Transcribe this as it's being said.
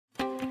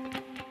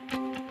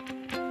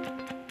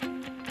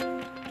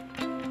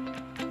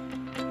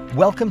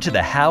Welcome to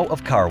the How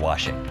of Car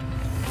Washing,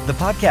 the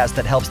podcast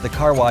that helps the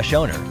car wash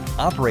owner,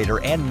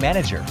 operator, and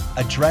manager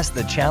address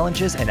the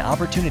challenges and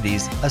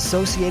opportunities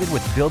associated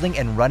with building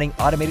and running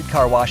automated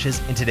car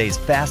washes in today's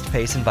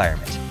fast-paced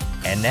environment.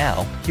 And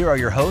now, here are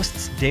your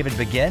hosts, David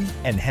Begin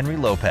and Henry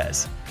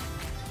Lopez.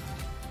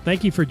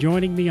 Thank you for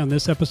joining me on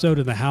this episode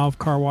of the How of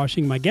Car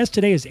Washing. My guest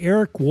today is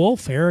Eric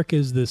Wolf. Eric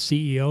is the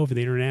CEO of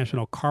the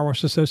International Car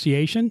Wash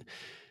Association.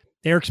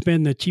 Eric's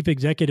been the chief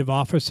executive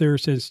officer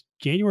since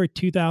January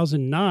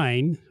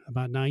 2009,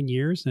 about 9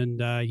 years,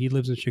 and he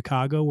lives in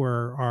Chicago,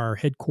 where our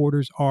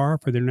headquarters are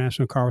for the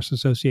International Car Wash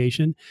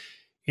Association.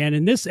 And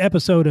in this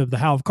episode of the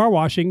How of Car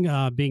Washing,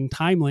 being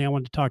timely, I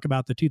wanted to talk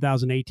about the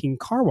 2018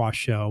 Car Wash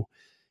Show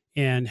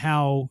and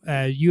how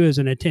you as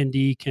an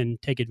attendee can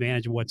take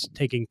advantage of what's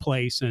taking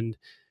place and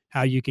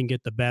how you can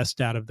get the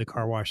best out of the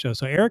car wash show.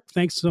 So Eric,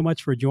 thanks so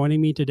much for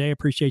joining me today.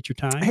 Appreciate your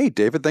time. Hey,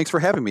 David, thanks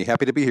for having me.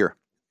 Happy to be here.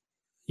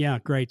 Yeah,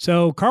 great.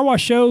 So car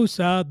wash shows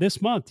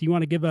this month. You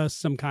want to give us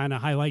some kind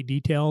of highlight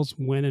details,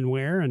 when and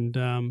where, and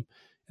then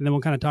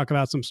we'll kind of talk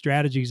about some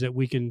strategies that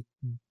we can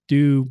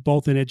do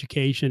both in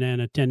education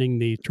and attending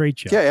the trade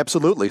show. Yeah,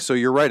 absolutely. So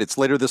you're right. It's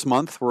later this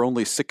month. We're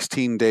only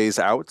 16 days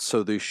out.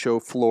 So the show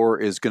floor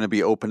is going to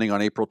be opening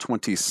on April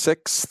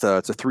 26th.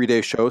 It's a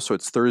 3-day show. So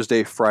it's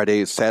Thursday,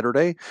 Friday,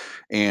 Saturday.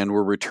 And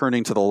we're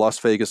returning to the Las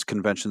Vegas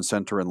Convention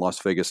Center in Las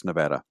Vegas,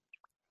 Nevada.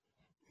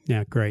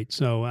 Yeah, great.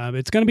 So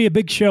it's going to be a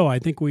big show. I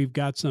think we've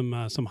got some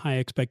high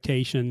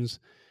expectations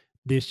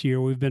this year.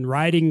 We've been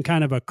riding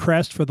kind of a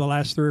crest for the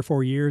last 3 or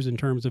 4 years in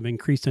terms of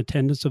increased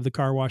attendance of the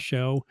car wash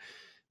show.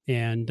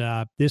 And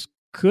this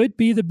could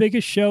be the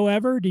biggest show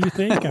ever. Do you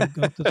think?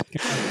 I'm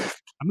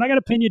not going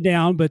to pin you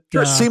down, but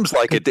sure, seems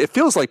like it. It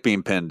feels like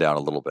being pinned down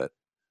a little bit.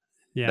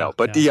 Yeah, no,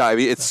 but yeah, I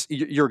mean,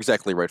 you're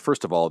exactly right.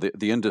 First of all,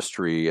 the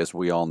industry, as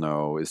we all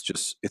know, it's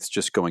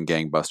just going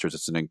gangbusters.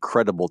 It's an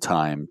incredible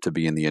time to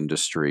be in the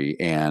industry,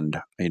 and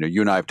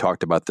you and I have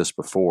talked about this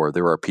before.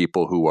 There are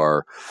people who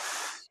are,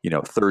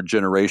 third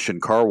generation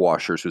car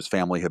washers whose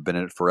family have been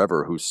in it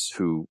forever,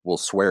 who will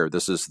swear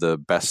this is the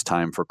best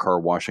time for car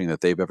washing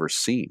that they've ever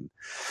seen.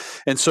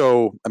 And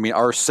so, I mean,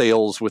 our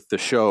sales with the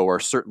show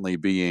are certainly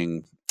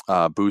being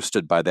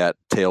boosted by that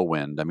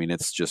tailwind. I mean,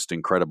 it's just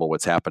incredible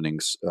what's happening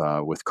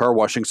with car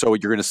washing. So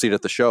you're going to see it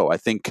at the show. I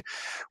think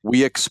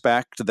we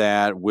expect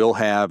that we'll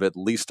have at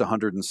least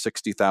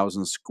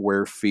 160,000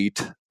 square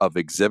feet of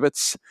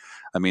exhibits.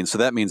 I mean, so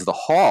that means the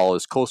hall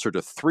is closer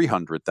to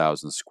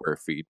 300,000 square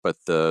feet, but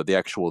the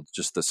actual,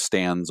 just the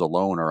stands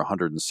alone are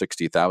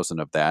 160,000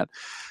 of that.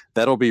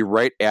 That'll be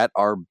right at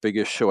our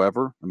biggest show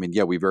ever. I mean,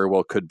 yeah, we very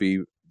well could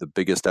be the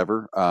biggest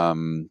ever.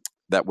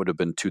 That would have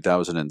been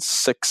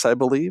 2006, I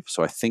believe.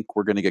 So I think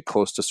we're going to get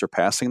close to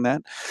surpassing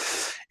that.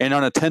 And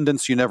on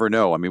attendance, you never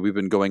know. I mean, we've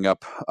been going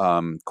up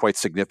quite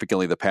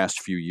significantly the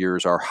past few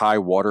years. Our high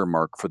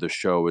watermark for the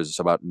show is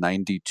about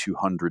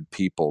 9,200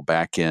 people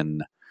back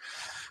in,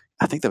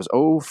 I think that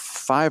was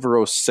 05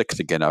 or 06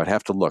 again. I would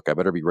have to look. I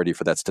better be ready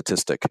for that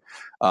statistic.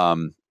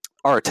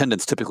 Our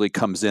attendance typically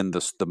comes in,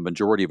 the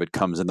majority of it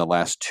comes in the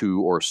last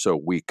 2 or so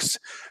weeks.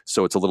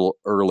 So it's a little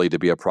early to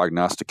be a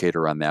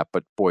prognosticator on that,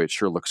 but boy, it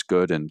sure looks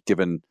good. And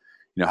given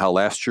how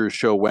last year's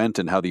show went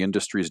and how the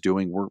industry is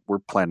doing, we're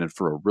planning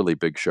for a really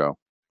big show.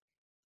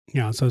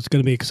 Yeah, so it's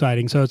going to be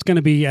exciting. So it's going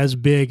to be as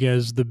big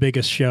as the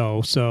biggest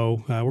show.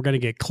 So we're going to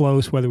get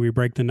close, whether we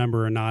break the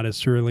number or not.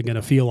 It's really going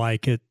to feel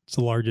like it's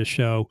the largest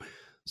show.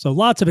 So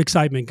lots of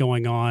excitement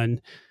going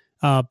on.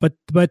 But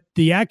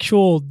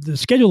the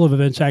schedule of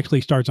events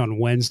actually starts on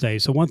Wednesday.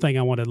 So one thing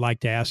I would like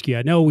to ask you,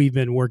 I know we've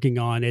been working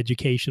on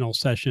educational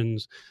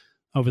sessions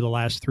over the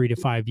last 3 to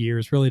 5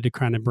 years, really to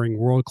kind of bring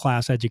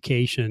world-class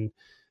education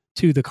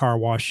to the car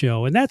wash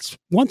show. And that's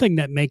one thing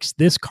that makes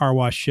this car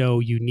wash show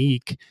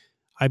unique,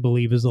 I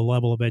believe, is the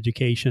level of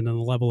education and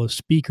the level of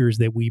speakers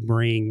that we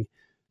bring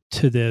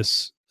to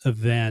this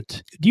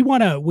event. Do you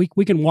want to,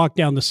 we can walk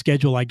down the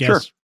schedule, I guess,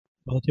 Sure,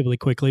 relatively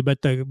quickly, but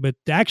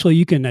actually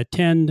you can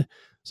attend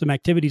some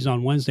activities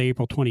on Wednesday,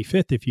 April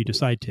 25th, if you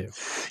decide to.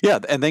 Yeah,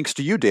 and thanks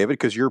to you, David,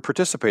 because you're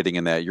participating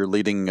in that. You're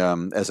leading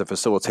as a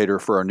facilitator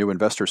for our new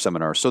investor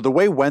seminar. So the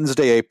way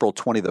Wednesday, April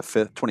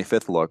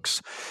 25th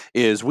looks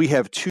is we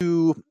have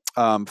 2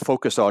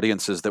 focused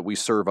audiences that we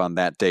serve on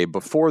that day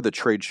before the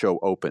trade show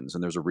opens,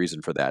 and there's a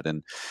reason for that.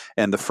 And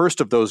the first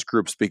of those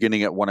groups,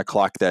 beginning at 1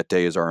 o'clock that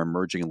day, is our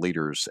emerging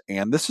leaders.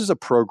 And this is a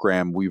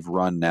program we've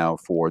run now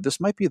this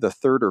might be the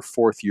 3rd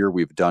or 4th year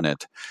we've done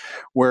it,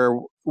 where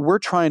we're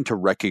trying to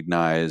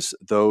recognize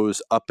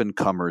those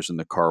up-and-comers in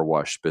the car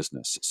wash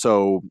business.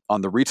 So on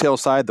the retail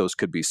side, those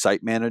could be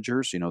site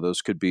managers.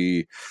 Those could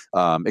be,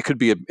 it could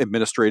be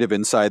administrative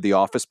inside the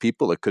office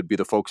people. It could be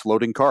the folks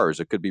loading cars.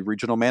 It could be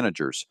regional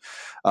managers.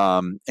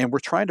 And we're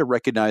trying to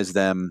recognize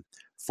them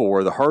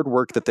for the hard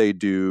work that they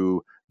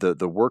do,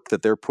 the work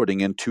that they're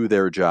putting into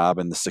their job,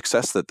 and the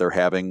success that they're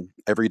having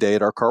every day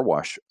at our car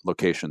wash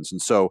locations.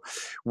 And so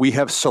we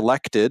have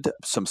selected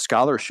some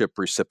scholarship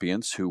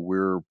recipients who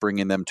we're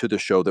bringing them to the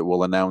show that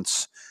we'll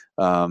announce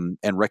and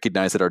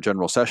recognize at our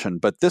general session.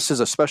 But this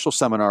is a special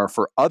seminar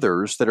for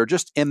others that are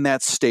just in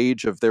that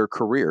stage of their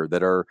career,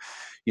 that are,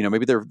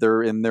 maybe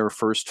they're in their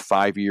first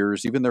 5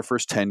 years, even their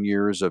first 10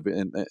 years of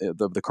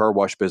the car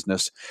wash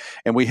business.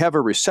 And we have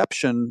a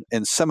reception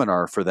and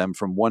seminar for them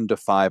from 1 to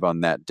 5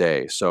 on that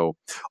day. So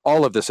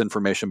all of this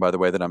information, by the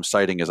way, that I'm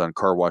citing is on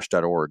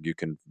carwash.org. You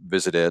can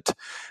visit it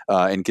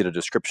and get a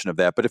description of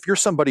that. But if you're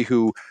somebody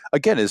who,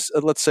 again, is,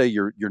 let's say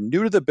you're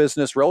new to the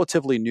business,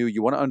 relatively new,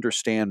 you want to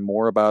understand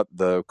more about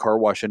the car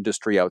wash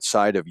industry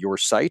outside of your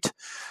site,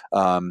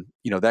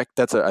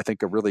 that's I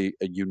think a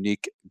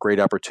unique, great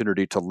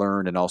opportunity to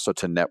learn and also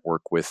to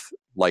network with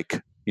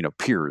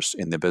peers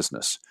in the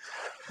business.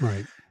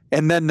 Right.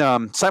 And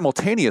then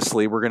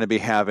simultaneously, we're going to be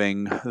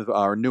having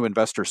our new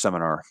investor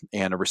seminar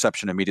and a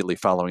reception immediately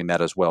following that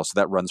as well. So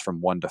that runs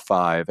from 1 to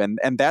 5.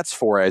 And that's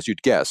for, as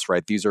you'd guess,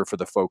 right, these are for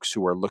the folks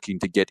who are looking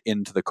to get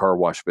into the car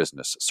wash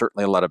business.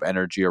 Certainly a lot of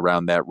energy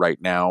around that right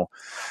now.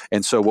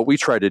 And so what we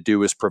try to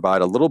do is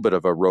provide a little bit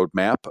of a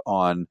roadmap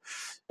on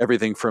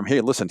everything from, hey,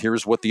 listen,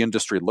 here's what the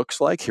industry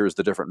looks like. Here's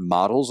the different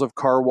models of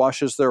car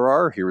washes there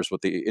are. Here's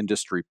what the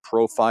industry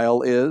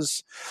profile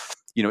is.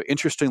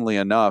 Interestingly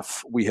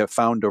enough, we have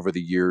found over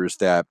the years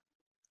that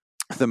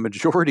the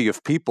majority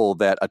of people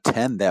that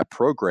attend that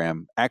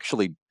program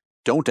actually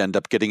don't end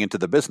up getting into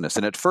the business.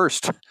 And at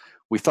first,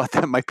 we thought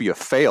that might be a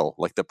fail,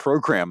 like the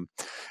program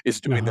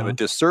is doing them a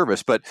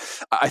disservice. But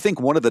I think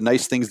one of the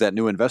nice things that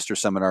new investor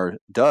seminar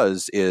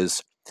does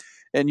is,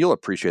 and you'll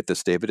appreciate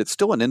this, David, it's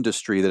still an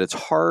industry that it's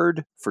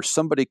hard for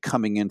somebody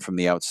coming in from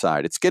the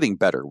outside. It's getting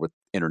better with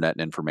internet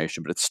and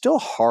information, but it's still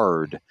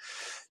hard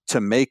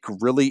to make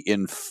really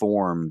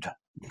informed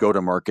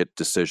go-to-market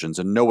decisions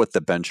and know what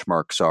the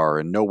benchmarks are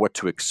and know what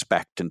to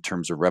expect in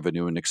terms of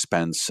revenue and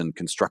expense and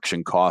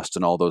construction cost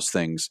and all those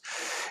things.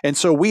 And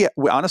so we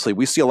honestly,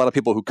 we see a lot of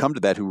people who come to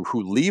that who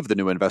leave the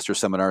new investor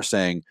seminar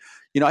saying,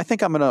 I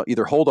think I'm going to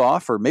either hold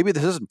off, or maybe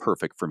this isn't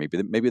perfect for me.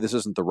 Maybe this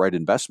isn't the right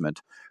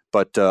investment.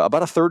 But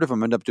about a third of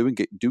them end up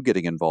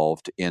getting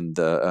involved in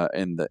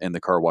the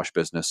car wash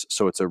business.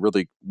 So it's a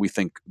really, we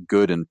think,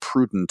 good and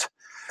prudent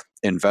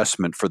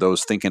investment for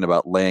those thinking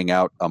about laying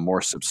out a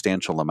more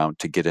substantial amount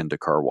to get into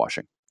car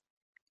washing.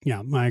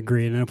 Yeah, I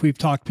agree. And if we've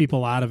talked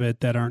people out of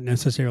it that aren't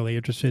necessarily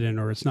interested in,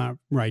 or it's not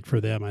right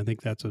for them, I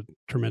think that's a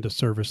tremendous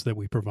service that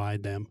we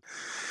provide them.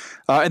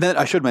 And then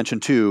I should mention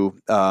too,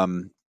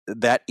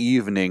 that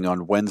evening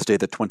on Wednesday,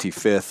 the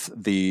 25th,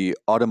 the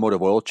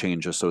Automotive Oil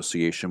Change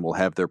Association will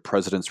have their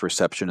president's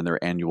reception and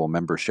their annual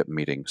membership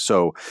meeting.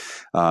 So,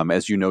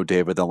 as you know,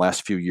 David, the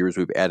last few years,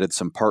 we've added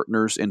some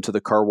partners into the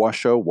car wash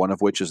show, one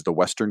of which is the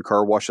Western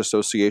Car Wash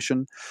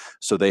Association.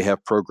 So they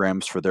have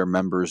programs for their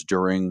members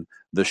during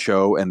the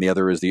show, and the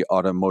other is the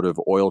Automotive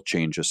Oil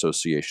Change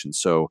Association.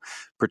 So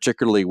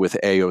particularly with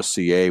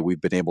AOCA,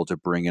 we've been able to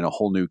bring in a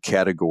whole new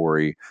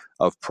category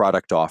of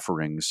product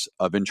offerings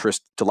of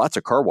interest to lots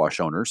of car wash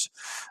owners,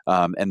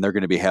 and they're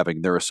going to be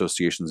having their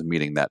associations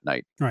meeting that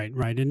night.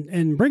 Right.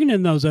 And bringing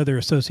in those other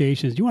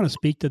associations, do you want to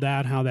speak to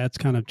that, how that's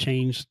kind of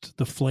changed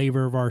the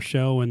flavor of our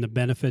show and the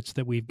benefits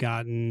that we've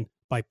gotten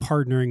by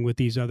partnering with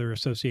these other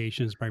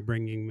associations, by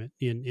bringing them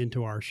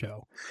into our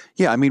show?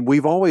 Yeah, I mean,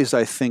 we've always,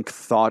 I think,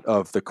 thought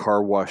of the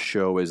car wash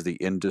show as the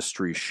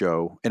industry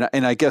show.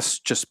 And I guess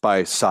just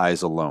by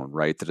size alone,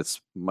 right, that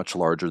it's much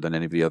larger than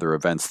any of the other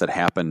events that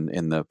happen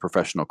in the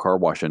professional car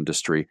wash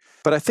industry.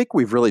 But I think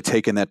we've really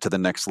taken that to the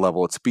next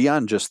level. It's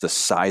beyond just the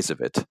size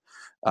of it.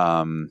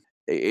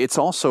 It's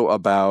also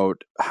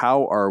about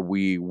how are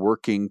we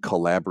working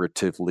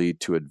collaboratively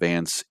to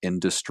advance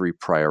industry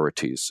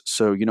priorities.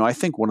 So, I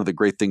think one of the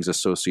great things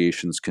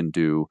associations can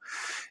do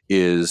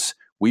is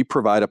we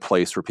provide a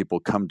place where people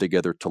come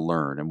together to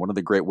learn. And one of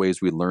the great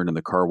ways we learn in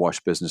the car wash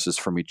business is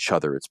from each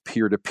other. It's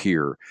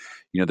peer-to-peer.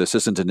 This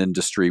isn't an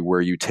industry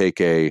where you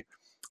take a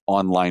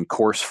online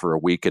course for a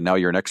week and now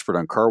you're an expert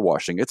on car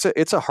washing.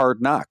 It's a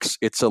hard knocks.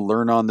 It's a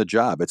learn on the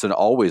job. It's an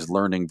always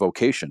learning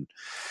vocation.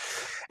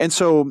 And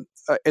so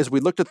as we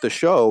looked at the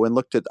show and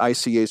looked at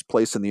ICA's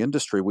place in the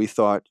industry, we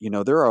thought,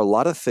 there are a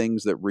lot of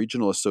things that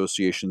regional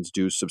associations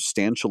do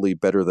substantially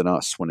better than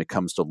us when it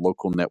comes to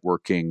local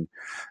networking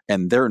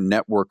and their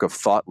network of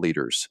thought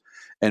leaders.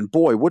 And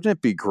boy, wouldn't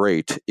it be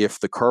great if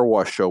the car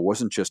wash show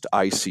wasn't just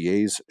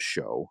ICA's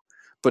show,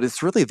 but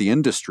it's really the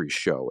industry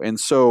show. And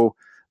so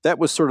that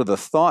was sort of the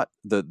thought,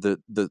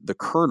 the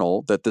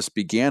kernel that this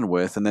began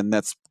with, and then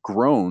that's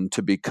grown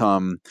to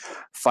become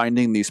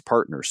finding these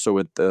partners. So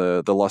at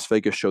the Las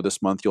Vegas show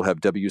this month, you'll have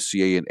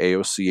WCA and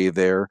AOCA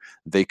there.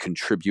 They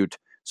contribute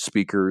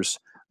speakers.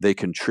 They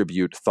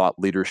contribute thought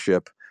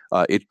leadership.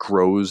 It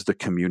grows the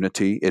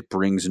community. It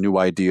brings new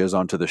ideas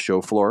onto the show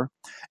floor.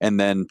 And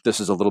then this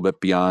is a little bit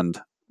beyond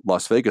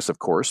Las Vegas, of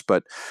course,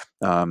 but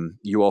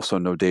you also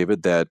know,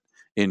 David, that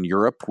in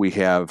Europe, we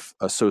have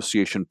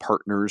association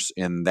partners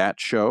in that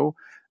show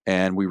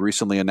And we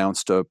recently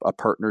announced a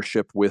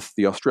partnership with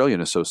the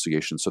Australian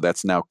Association. So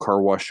that's now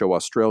Car Wash Show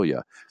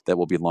Australia that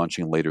will be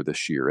launching later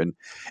this year. And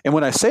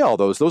when I say all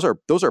those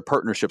are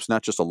partnerships,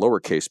 not just a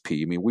lowercase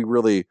p. I mean,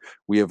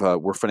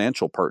 we're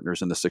financial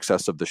partners in the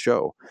success of the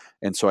show.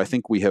 And so I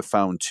think we have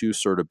found too,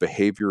 sort of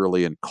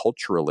behaviorally and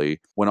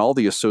culturally, when all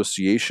the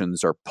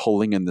associations are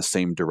pulling in the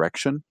same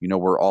direction,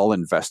 we're all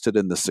invested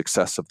in the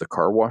success of the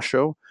Car Wash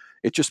Show.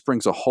 It just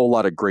brings a whole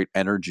lot of great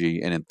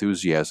energy and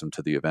enthusiasm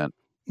to the event.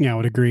 Yeah, I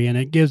would agree. And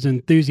it gives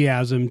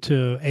enthusiasm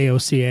to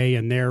AOCA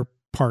and their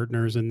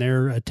partners and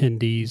their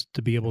attendees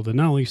to be able to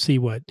not only see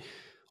what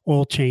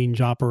oil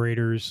change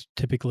operators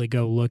typically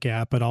go look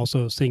at, but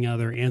also seeing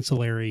other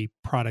ancillary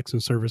products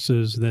and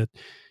services that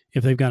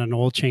if they've got an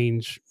oil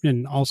change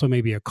and also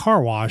maybe a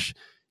car wash,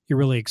 it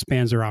really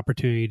expands their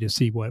opportunity to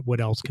see what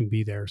else can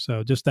be there.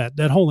 So just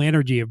that whole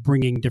energy of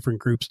bringing different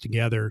groups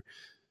together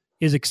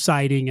is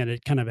exciting, and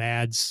it kind of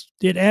adds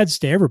to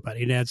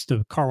everybody. It adds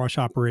to car wash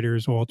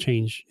operators, oil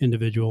change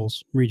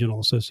individuals, regional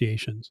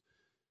associations.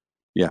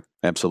 Yeah,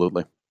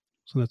 absolutely.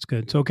 So that's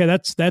good. So, okay,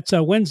 that's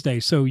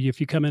Wednesday. So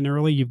if you come in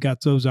early, you've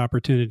got those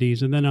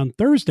opportunities. And then on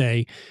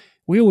Thursday,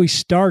 we always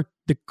start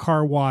the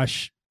car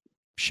wash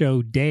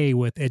show day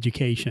with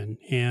education.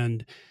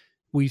 And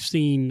we've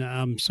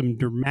seen some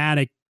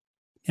dramatic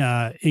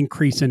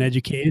increase in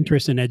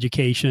interest in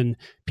education,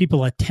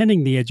 people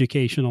attending the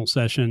educational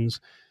sessions.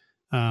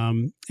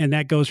 And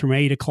that goes from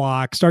 8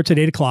 o'clock, starts at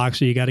 8 o'clock.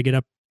 So you got to get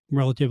up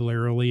relatively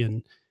early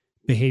and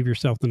behave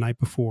yourself the night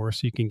before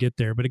so you can get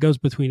there. But it goes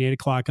between 8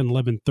 o'clock and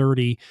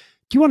 11:30.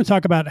 Do you want to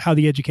talk about how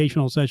the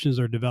educational sessions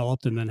are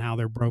developed and then how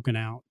they're broken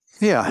out?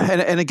 Yeah.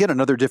 And again,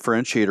 another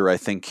differentiator, I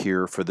think,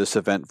 here for this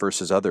event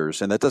versus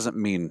others, and that doesn't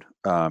mean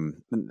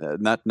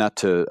not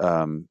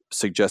to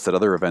suggest that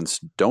other events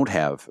don't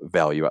have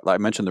value. I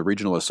mentioned the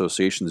regional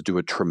associations do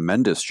a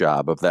tremendous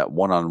job of that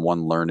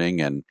one-on-one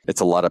learning, and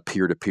it's a lot of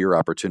peer-to-peer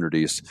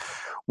opportunities.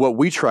 What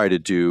we try to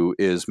do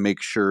is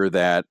make sure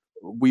that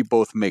we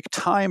both make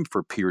time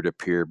for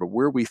peer-to-peer, but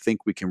where we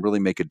think we can really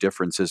make a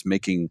difference is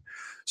making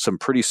some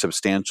pretty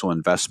substantial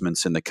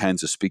investments in the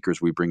kinds of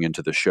speakers we bring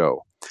into the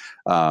show.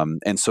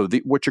 And so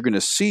what you're going to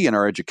see in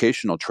our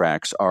educational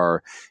tracks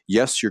are,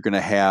 yes, you're going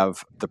to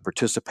have the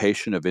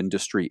participation of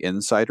industry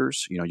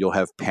insiders. You'll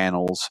have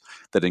panels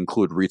that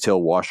include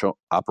retail wash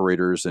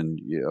operators, and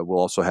we'll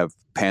also have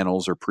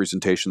panels or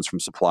presentations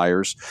from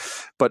suppliers.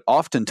 But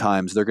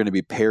oftentimes they're going to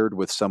be paired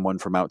with someone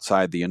from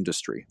outside the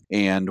industry.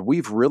 And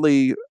we've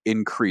really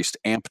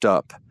amped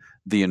up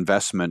the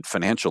investment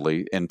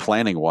financially and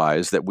planning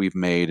wise that we've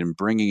made in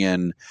bringing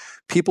in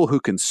people who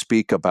can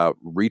speak about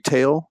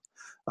retail,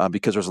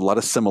 because there's a lot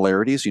of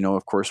similarities.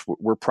 Of course,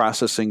 we're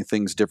processing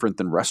things different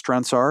than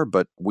restaurants are,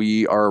 but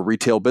we are a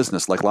retail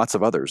business like lots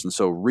of others. And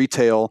so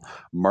retail,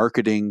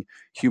 marketing,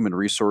 human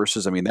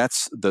resources, I mean,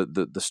 that's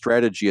the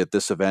strategy at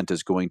this event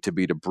is going to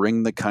be to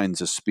bring the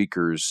kinds of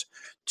speakers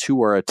to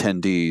our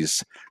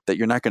attendees that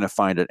you're not going to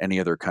find at any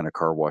other kind of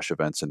car wash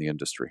events in the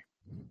industry.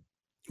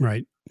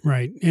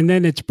 Right. And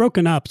then it's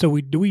broken up. So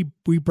we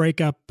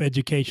break up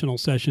educational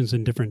sessions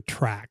in different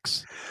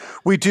tracks.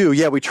 We do.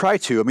 Yeah, we try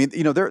to. I mean,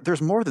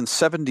 there's more than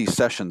 70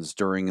 sessions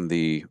during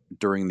the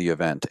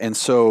event.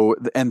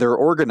 And they're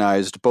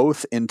organized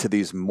both into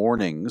these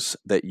mornings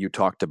that you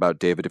talked about,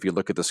 David. If you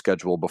look at the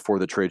schedule before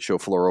the trade show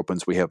floor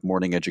opens, we have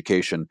morning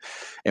education,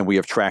 and we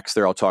have tracks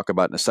there I'll talk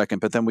about in a second.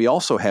 But then we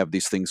also have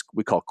these things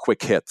we call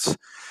quick hits.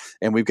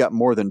 And we've got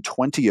more than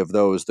 20 of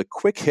those. The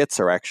quick hits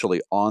are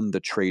actually on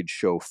the trade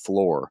show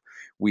floor.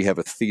 We have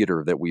a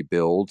theater that we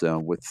build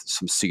with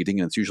some seating,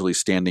 and it's usually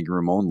standing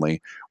room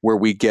only, where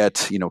we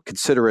get,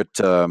 consider it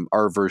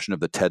our version of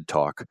the TED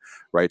Talk,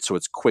 right? So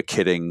it's quick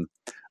hitting,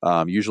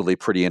 usually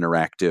pretty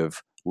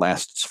interactive,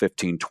 lasts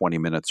 15, 20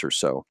 minutes or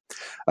so.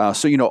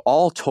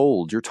 All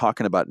told, you're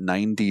talking about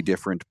 90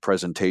 different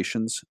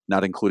presentations,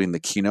 not including the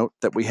keynote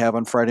that we have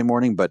on Friday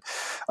morning, but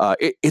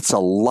it's a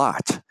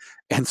lot.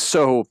 And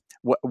so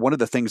one of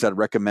the things I'd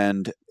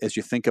recommend as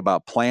you think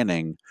about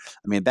planning,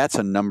 I mean, that's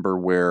a number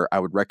where I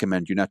would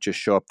recommend you not just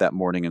show up that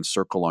morning and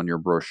circle on your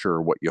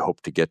brochure what you hope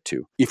to get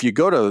to. If you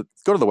go to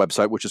the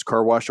website, which is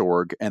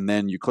carwash.org, and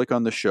then you click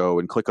on the show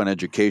and click on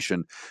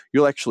education,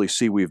 you'll actually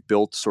see we've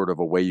built sort of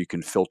a way you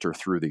can filter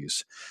through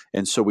these.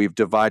 And so we've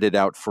divided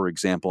out, for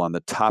example, on the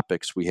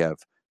topics, we have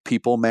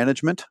people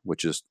management,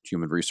 which is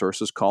human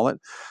resources call it,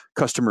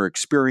 customer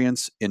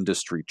experience,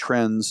 industry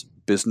trends,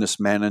 business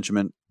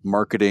management,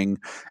 marketing,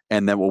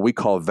 and then what we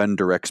call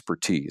vendor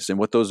expertise. And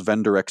what those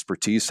vendor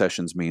expertise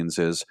sessions means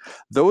is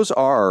those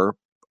are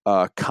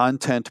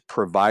content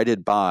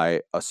provided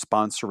by a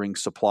sponsoring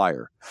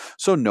supplier.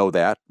 So know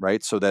that,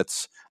 right? So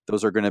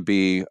those are going to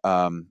be,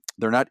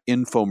 they're not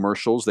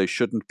infomercials. They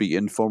shouldn't be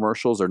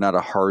infomercials. They're not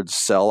a hard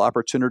sell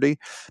opportunity.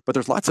 But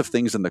there's lots of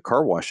things in the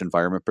car wash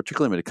environment,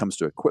 particularly when it comes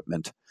to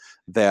equipment,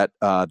 that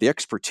the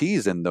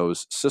expertise in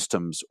those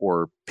systems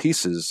or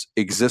pieces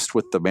exist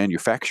with the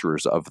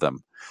manufacturers of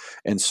them.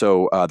 And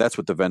so that's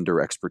what the vendor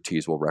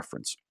expertise will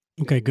reference.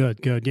 Okay,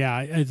 good. Yeah,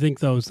 I think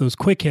those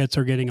quick hits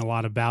are getting a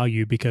lot of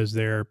value because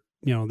they're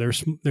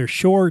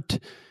short,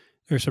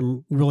 there's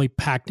some really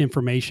packed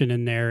information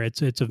in there.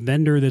 It's a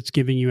vendor that's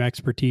giving you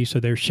expertise, so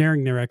they're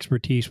sharing their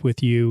expertise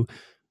with you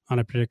on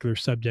a particular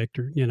subject,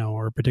 or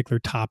or a particular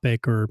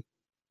topic or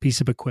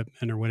piece of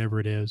equipment or whatever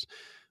it is.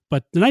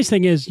 But the nice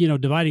thing is,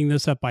 dividing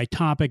this up by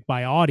topic,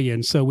 by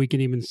audience, so we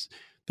can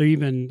they're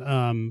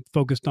even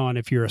focused on,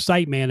 if you're a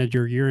site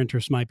manager, your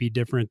interests might be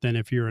different than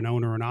if you're an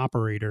owner and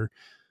operator.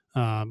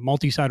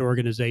 Multi-site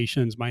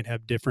organizations might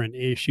have different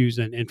issues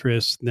and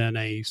interests than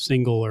a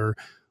single or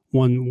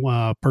one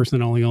person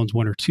that only owns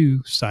one or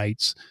two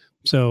sites.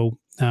 So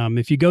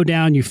if you go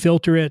down, you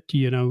filter it,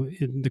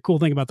 the cool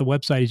thing about the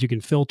website is you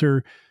can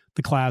filter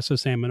the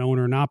classes. Say I'm an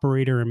owner and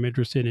operator. I'm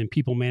interested in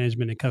people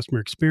management and customer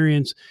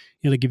experience.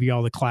 It'll give you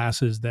all the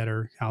classes that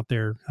are out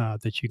there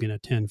that you can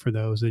attend for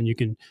those, and you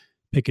can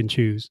pick and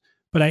choose.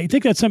 But I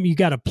think that's something you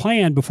got to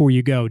plan before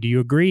you go. Do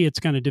you agree? It's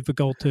kind of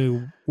difficult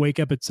to wake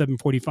up at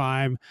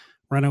 7:45,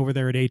 run over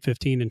there at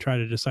 8:15, and try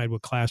to decide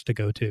what class to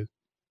go to.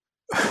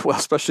 Well,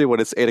 especially when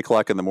it's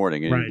 8:00 in the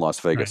morning in Las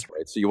Vegas,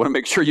 right? So you want to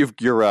make sure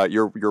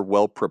you're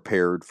well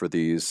prepared for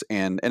these.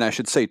 And I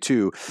should say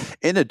too,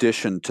 in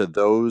addition to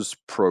those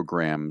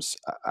programs,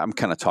 I'm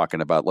kind of talking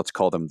about, let's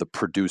call them the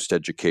produced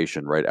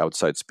education, right?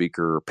 Outside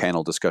speaker or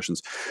panel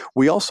discussions.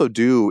 We also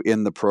do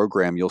in the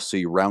program, you'll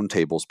see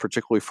roundtables,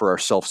 particularly for our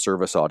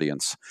self-service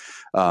audience.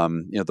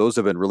 Those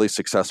have been really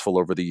successful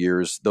over the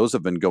years. Those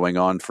have been going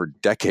on for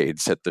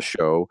decades at the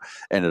show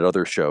and at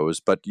other shows.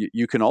 But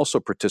you can also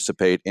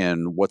participate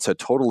in what's a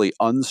totally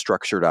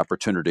unstructured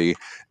opportunity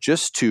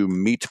just to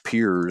meet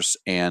peers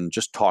and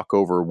just talk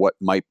over what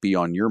might be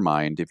on your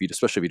mind,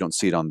 especially if you don't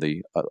see it on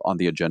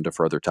the agenda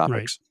for other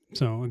topics. Right.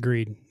 So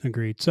agreed.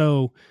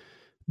 So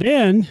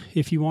then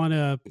if you want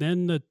to,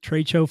 then the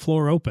trade show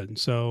floor open.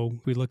 So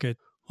we look at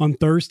on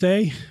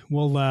Thursday,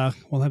 we'll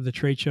have the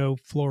trade show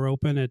floor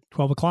open at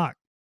 12 o'clock.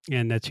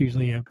 And that's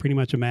usually pretty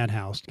much a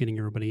madhouse getting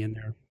everybody in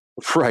there.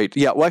 Right.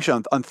 Yeah. Well,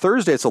 actually on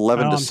Thursday, it's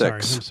 11 to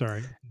 6. I'm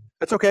sorry.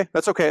 That's okay.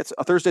 It's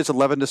Thursday. It's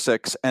 11 to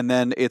 6, and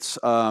then it's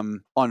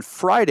on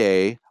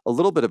Friday. A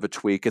little bit of a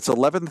tweak. It's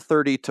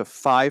 11:30 to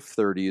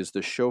 5:30 is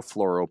the show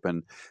floor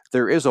open.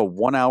 There is a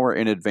 1 hour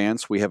in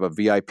advance. We have a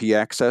VIP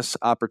access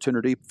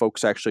opportunity.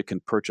 Folks actually can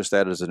purchase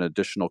that as an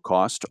additional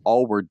cost.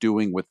 All we're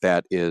doing with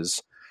that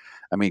is,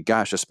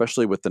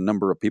 especially with the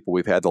number of people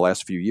we've had the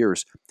last few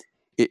years,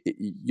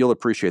 you'll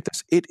appreciate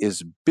this. It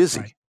is busy.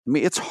 Right.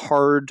 It's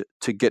hard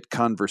to get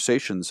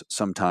conversations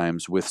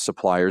sometimes with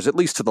suppliers, at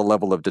least to the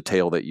level of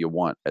detail that you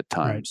want at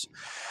times.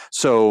 Right.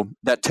 So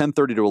that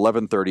 10:30 to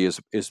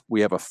 11:30 is we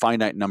have a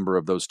finite number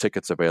of those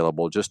tickets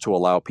available just to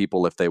allow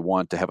people, if they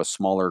want to have a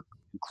smaller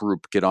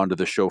group, get onto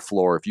the show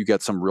floor. If you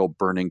get some real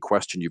burning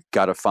question, you've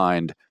got to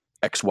find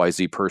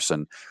XYZ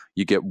person,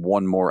 you get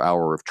one more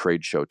hour of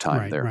trade show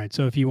time there. Right.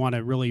 So if you want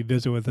to really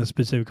visit with a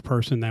specific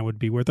person, that would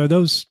be worth. Are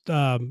those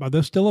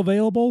still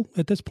available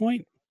at this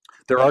point?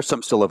 There are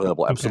some still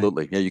available.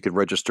 Absolutely. Okay. Yeah, you can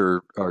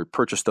register or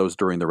purchase those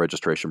during the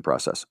registration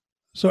process.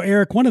 So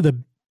Eric, one of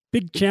the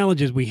big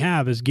challenges we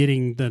have is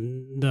getting the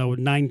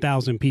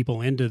 9,000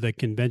 people into the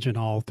convention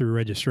hall through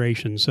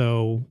registration.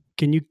 So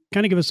can you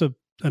kind of give us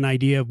an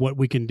idea of what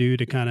we can do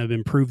to kind of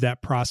improve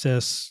that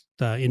process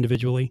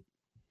individually?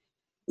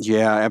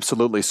 Yeah,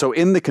 absolutely. So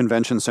in the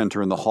convention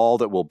center, in the hall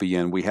that we'll be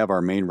in, we have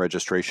our main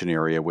registration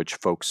area, which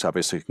folks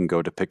obviously can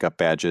go to pick up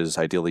badges.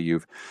 Ideally,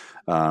 you've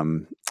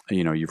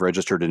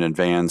registered in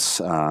advance.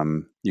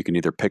 You can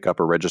either pick up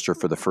or register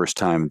for the first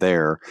time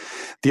there.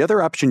 The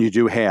other option you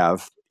do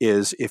have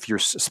is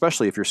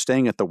especially if you're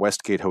staying at the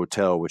Westgate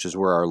Hotel, which is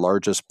where our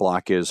largest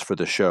block is for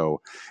the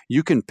show,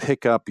 you can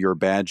pick up your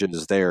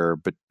badges there,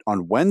 but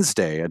on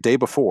Wednesday, a day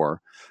before,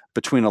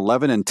 between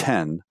 11 and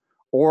 10,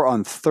 or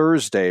on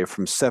Thursday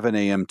from 7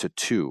 a.m. to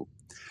 2.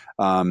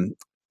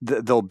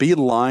 There'll be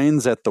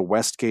lines at the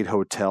Westgate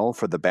Hotel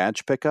for the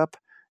badge pickup.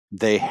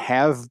 They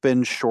have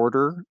been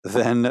shorter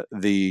than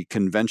the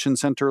convention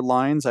center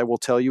lines, I will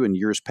tell you, in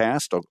years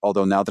past,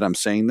 although now that I'm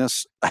saying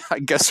this, I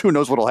guess who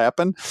knows what will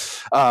happen.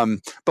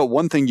 But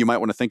one thing you might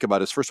want to think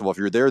about is, first of all, if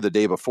you're there the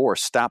day before,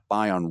 stop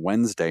by on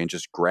Wednesday and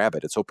just grab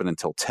it. It's open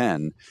until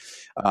 10.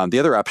 The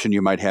other option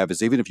you might have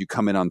is, even if you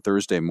come in on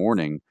Thursday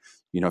morning,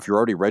 if you're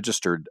already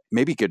registered,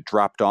 maybe get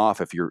dropped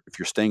off if you're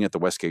staying at the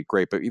Westgate,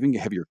 great. But even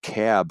have your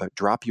cab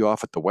drop you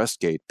off at the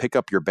Westgate, pick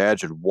up your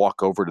badge and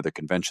walk over to the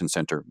convention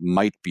center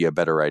might be a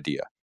better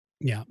idea.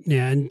 Yeah.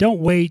 And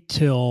don't wait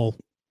till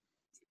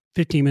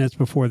 15 minutes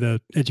before the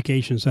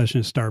education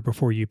sessions start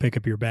before you pick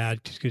up your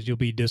badge, because you'll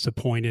be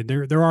disappointed.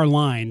 There are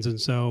lines, and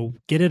so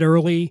get it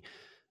early.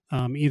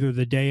 Either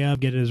the day of,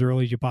 get it as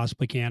early as you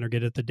possibly can, or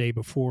get it the day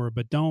before.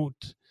 But don't.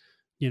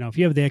 If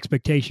you have the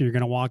expectation you're going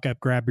to walk up,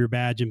 grab your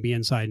badge, and be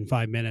inside in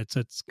 5 minutes,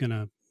 that's going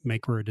to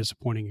make for a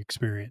disappointing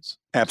experience.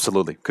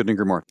 Absolutely. Couldn't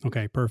agree more.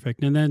 Okay,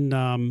 perfect. And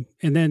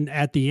then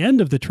at the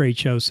end of the trade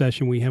show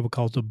session, we have what's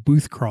called a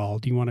booth crawl.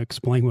 Do you want to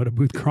explain what a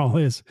booth crawl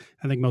is?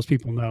 I think most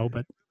people know,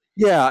 but.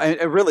 Yeah,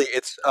 and really,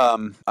 it's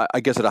I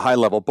guess at a high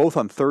level, both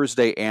on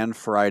Thursday and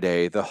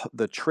Friday,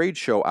 the trade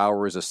show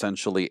hours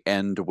essentially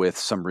end with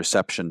some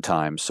reception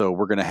time. So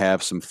we're going to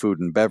have some food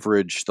and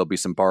beverage. There'll be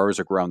some bars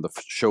around the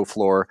show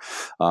floor.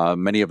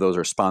 Many of those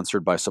are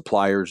sponsored by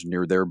suppliers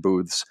near their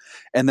booths.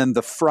 And then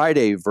the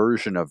Friday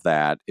version of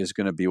that is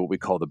going to be what we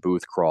call the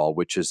booth crawl,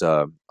 which is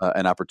an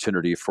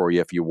opportunity for you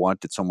if you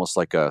want. It's almost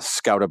like a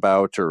scout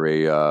about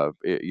or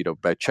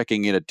by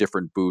checking in at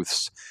different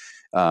booths.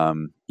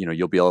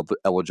 You'll be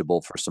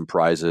eligible for some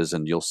prizes,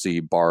 and you'll see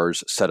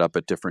bars set up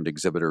at different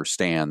exhibitor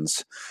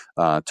stands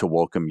to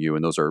welcome you.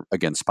 And those are,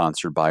 again,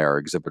 sponsored by our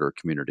exhibitor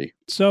community.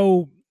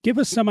 So give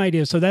us some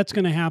idea. So that's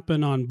going to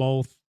happen on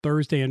both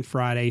Thursday and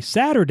Friday.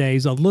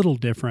 Saturday's a little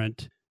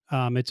different.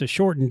 It's a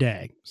shortened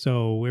day.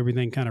 So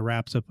everything kind of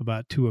wraps up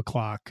about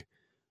 2:00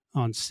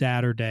 on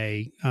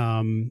Saturday.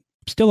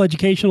 Still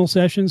educational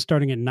sessions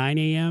starting at 9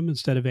 a.m.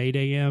 instead of 8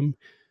 a.m.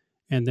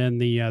 And then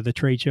the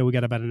trade show, we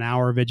got about an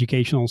hour of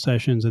educational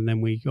sessions, and then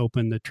we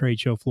open the trade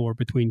show floor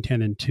between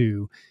 10 and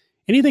 2.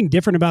 Anything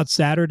different about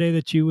Saturday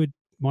that you would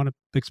want to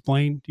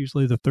explain,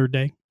 usually the third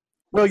day?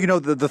 Well,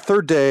 the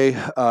third day,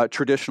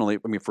 traditionally,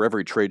 for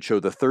every trade show,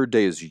 the third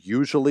day is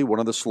usually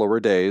one of the slower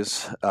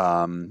days.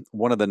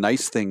 One of the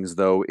nice things,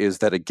 though, is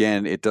that,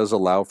 again, it does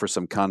allow for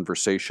some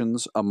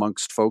conversations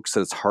amongst folks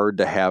that it's hard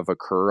to have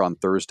occur on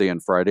Thursday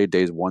and Friday,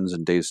 days 1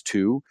 and days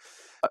 2.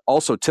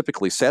 Also,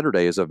 typically,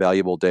 Saturday is a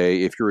valuable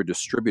day if you're a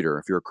distributor,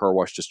 if you're a car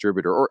wash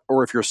distributor,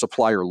 or if you're a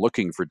supplier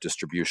looking for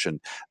distribution.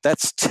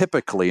 That's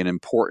typically an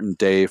important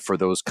day for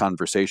those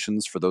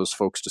conversations, for those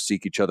folks to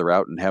seek each other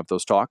out and have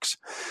those talks.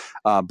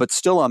 But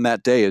still on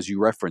that day, as you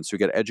referenced, we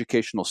get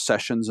educational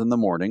sessions in the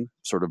morning,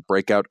 sort of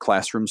breakout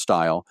classroom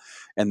style.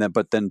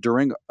 But then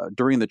during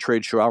the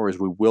trade show hours,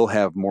 we will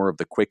have more of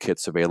the quick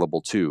hits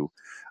available too.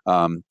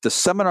 The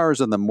seminars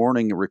in the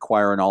morning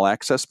require an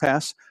all-access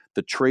pass.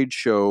 The trade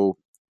show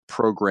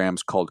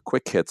programs called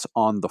Quick Hits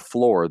on the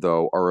floor,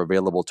 though, are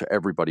available to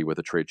everybody with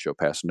a trade show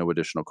pass, no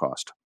additional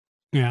cost.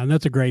 Yeah, and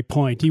that's a great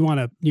point. You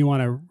want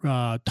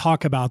to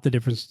talk about the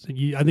difference.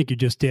 I think you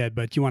just did,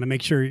 but you want to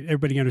make sure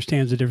everybody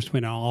understands the difference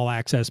between an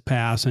all-access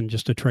pass and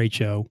just a trade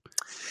show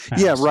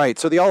pass. Yeah, right.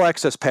 So the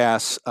all-access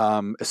pass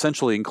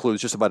essentially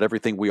includes just about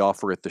everything we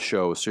offer at the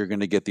show. So you're going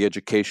to get the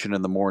education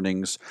in the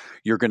mornings.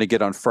 You're going to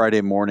get on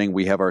Friday morning,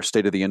 we have our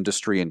State of the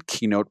Industry and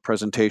keynote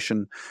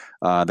presentation.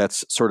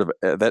 That's sort of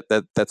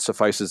that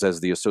suffices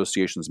as the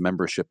association's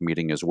membership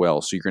meeting as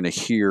well. So you're going to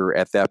hear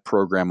at that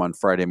program on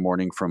Friday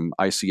morning from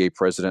ICA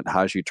President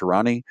Haji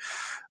Tarani.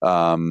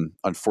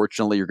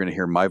 Unfortunately, you're going to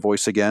hear my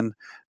voice again.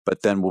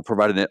 But then we'll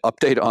provide an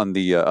update on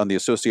the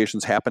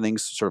association's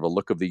happenings, sort of a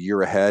look of the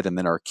year ahead, and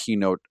then our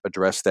keynote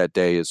address that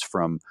day is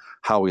from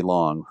Howie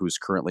Long, who's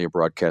currently a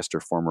broadcaster,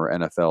 former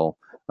NFL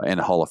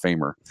and Hall of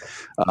Famer.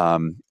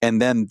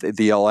 And then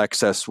the All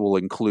Access will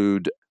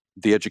include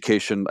the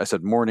education, I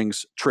said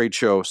mornings, trade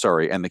show,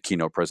 and the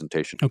keynote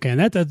presentation. Okay, and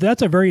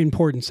that's a very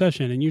important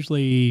session, and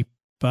usually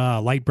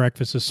light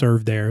breakfast is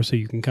served there, so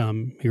you can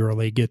come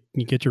early,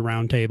 get your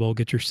round table,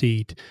 get your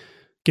seat,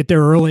 get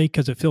there early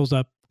because it fills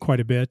up quite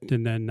a bit,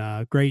 and then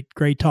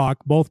great talk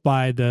both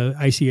by the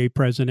ICA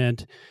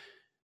president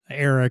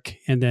Eric,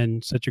 and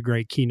then such a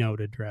great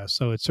keynote address.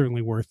 So it's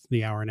certainly worth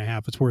the hour and a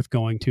half. It's worth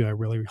going to. I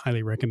really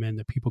highly recommend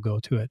that people go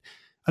to it.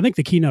 I think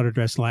the keynote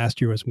address last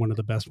year was one of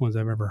the best ones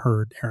I've ever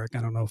heard. Eric,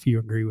 I don't know if you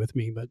agree with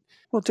me, but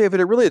David,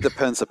 it really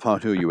depends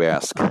upon who you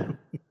ask.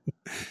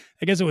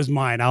 I guess it was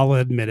mine. I'll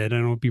admit it. I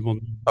don't know if people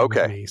know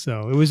okay. Me,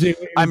 so it was.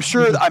 I'm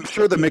sure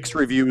the mixed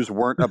reviews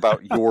weren't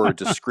about your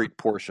discrete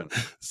portion.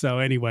 So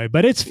anyway,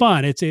 but it's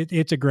fun. It's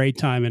a great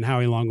time, and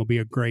Howie Long will be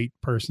a great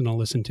person to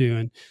listen to,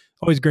 and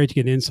always great to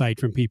get insight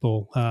from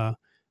people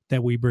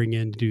that we bring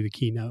in to do the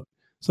keynote.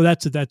 So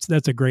that's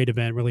a great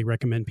event. Really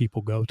recommend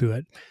people go to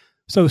it.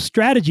 So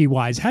strategy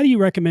wise, how do you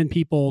recommend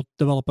people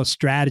develop a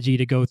strategy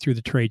to go through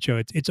the trade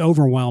show? It's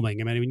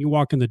overwhelming. I mean, when you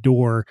walk in the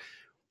door,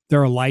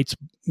 there are lights,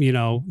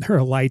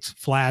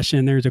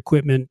 flashing, there's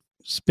equipment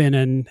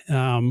spinning.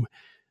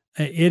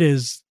 It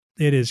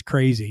is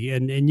crazy.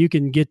 And you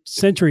can get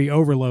sensory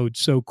overload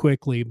so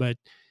quickly, but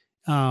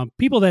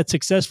people that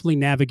successfully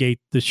navigate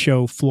the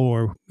show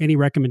floor, any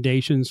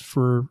recommendations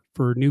for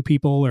new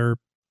people or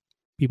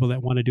people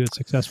that want to do it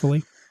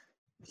successfully?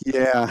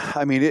 Yeah,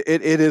 I mean,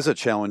 it is a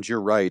challenge.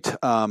 You're right.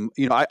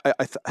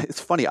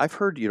 It's funny. I've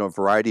heard, a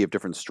variety of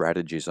different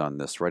strategies on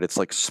this, right? It's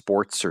like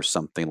sports or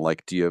something.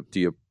 Like, do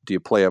you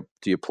play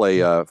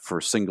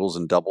for singles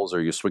and doubles, or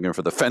are you swinging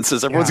for the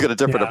fences? Everyone's got a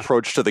different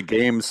approach to the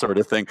game, sort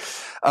of thing.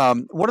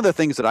 One of the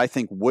things that I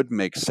think would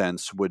make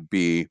sense would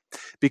be,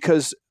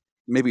 because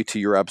maybe to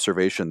your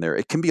observation there,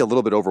 it can be a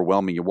little bit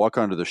overwhelming. You walk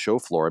onto the show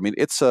floor. I mean,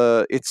 it's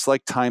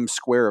like Times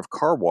Square of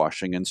car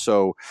washing. And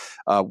so,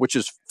 which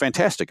is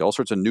fantastic, all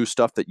sorts of new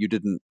stuff that you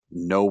didn't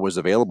know was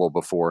available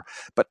before.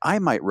 But I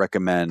might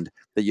recommend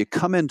that you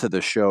come into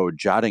the show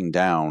jotting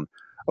down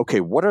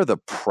okay, what are the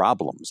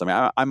problems? I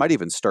mean, I might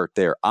even start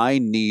there. I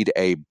need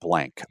a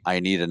blank. I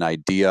need an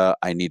idea.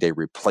 I need a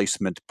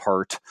replacement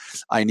part.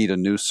 I need a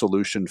new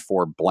solution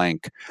for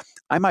blank.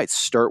 I might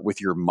start with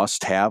your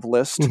must-have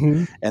list,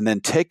 Mm-hmm. and then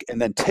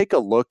take a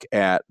look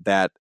at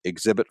that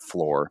exhibit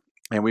floor.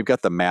 And we've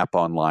got the map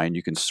online.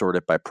 You can sort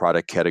it by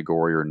product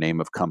category or name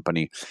of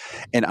company.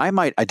 And I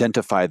might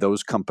identify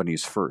those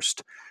companies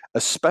first,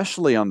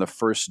 especially on the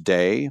first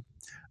day.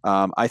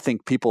 I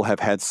think people have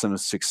had some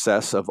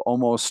success of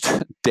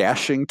almost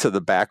dashing to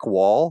the back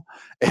wall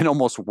and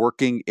almost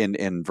working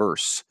in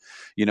verse.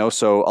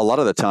 So a lot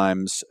of the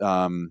times,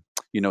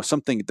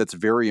 something that's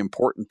very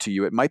important to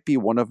you, it might be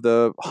one of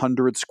the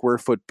 100 square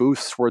foot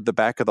booths toward the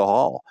back of the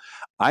hall.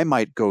 I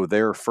might go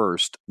there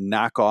first,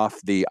 knock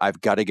off the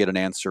I've got to get an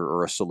answer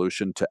or a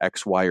solution to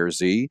X, Y, or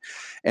Z.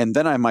 And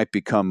then I might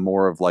become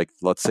more of, like,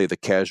 let's say, the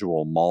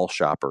casual mall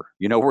shopper,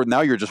 where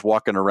now you're just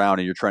walking around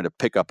and you're trying to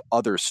pick up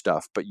other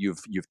stuff, but you've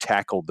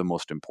tackled the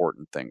most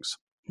important things.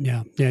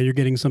 Yeah. You're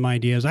getting some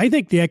ideas. I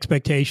think the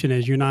expectation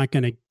is you're not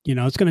going to,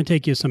 it's going to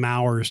take you some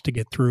hours to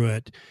get through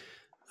it.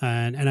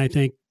 And I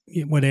think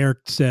what Eric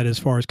said, as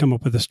far as come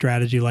up with a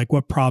strategy, like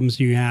what problems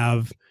do you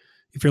have?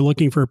 If you're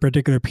looking for a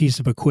particular piece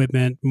of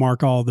equipment,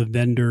 mark all the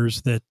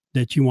vendors that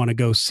you want to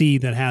go see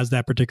that has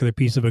that particular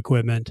piece of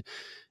equipment.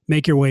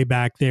 Make your way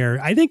back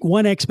there. I think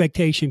one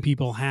expectation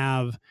people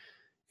have,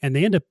 and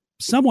they end up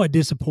somewhat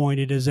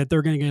disappointed, is that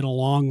they're going to get a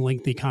long,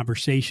 lengthy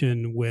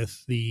conversation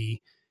with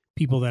the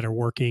people that are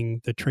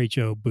working the trade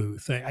show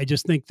booth. I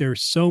just think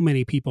there's so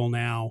many people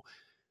now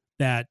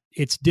that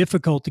it's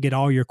difficult to get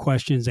all your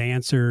questions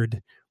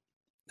answered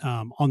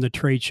on the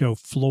trade show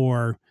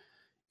floor.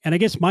 And I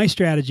guess my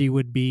strategy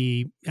would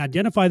be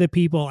identify the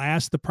people,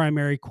 ask the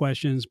primary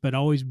questions, but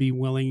always be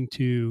willing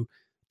to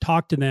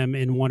talk to them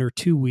in 1 or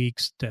 2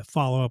 weeks to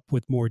follow up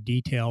with more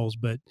details.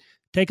 But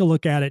take a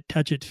look at it,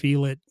 touch it,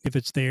 feel it if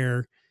it's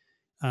there.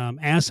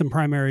 Ask some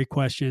primary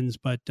questions,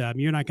 but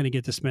you're not going to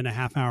get to spend a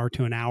half hour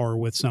to an hour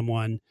with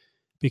someone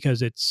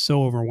because it's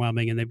so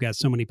overwhelming and they've got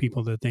so many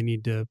people that they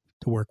need to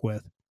work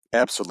with.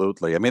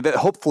 Absolutely. I mean,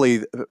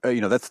 hopefully,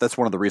 that's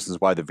one of the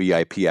reasons why the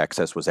VIP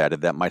access was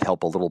added. That might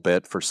help a little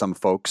bit for some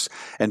folks.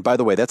 And by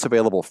the way, that's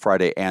available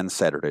Friday and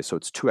Saturday, so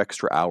it's 2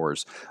 extra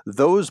hours.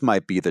 Those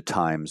might be the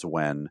times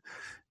when,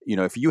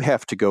 if you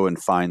have to go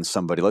and find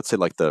somebody, let's say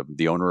like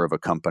the owner of a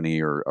company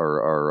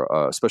or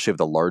especially of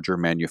the larger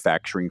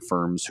manufacturing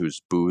firms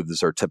whose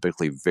booths are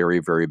typically very,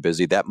 very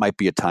busy, that might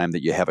be a time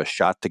that you have a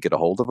shot to get a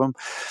hold of them.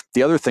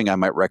 The other thing I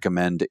might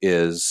recommend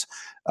is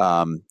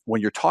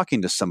when you're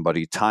talking to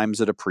somebody,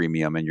 time's at a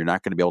premium and you're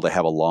not going to be able to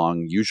have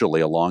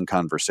usually a long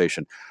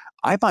conversation.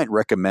 I might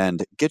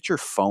recommend get your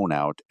phone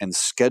out and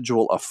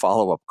schedule a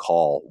follow-up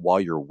call while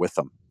you're with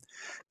them.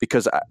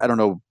 Because I don't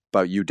know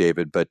about you,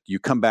 David, but you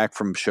come back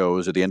from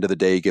shows at the end of the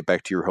day, you get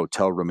back to your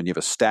hotel room and you have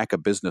a stack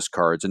of business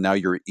cards, and now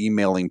you're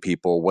emailing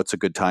people, what's a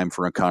good time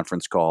for a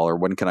conference call, or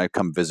when can I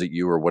come visit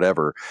you, or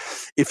whatever.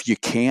 If you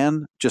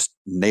can, just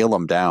nail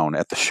them down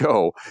at the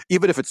show,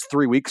 even if it's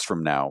 3 weeks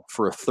from now,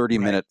 for a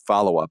 30-minute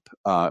follow-up,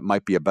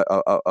 might be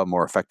a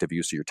more effective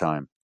use of your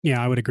time.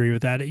 Yeah, I would agree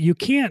with that. You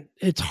can't,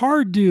 it's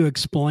hard to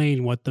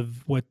explain what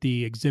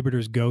the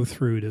exhibitors go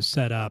through to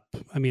set up.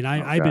 I mean,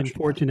 I've been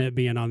fortunate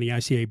being on the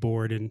ICA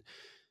board and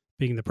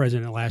being the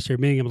president last year,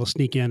 being able to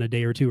sneak in a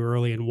day or two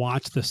early and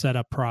watch the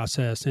setup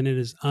process. And it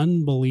is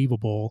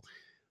unbelievable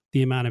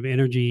the amount of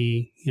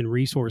energy and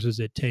resources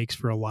it takes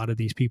for a lot of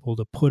these people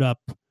to put up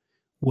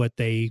what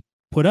they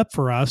put up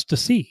for us to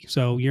see.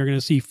 So you're going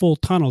to see full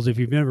tunnels. If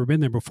you've never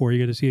been there before,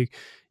 you're going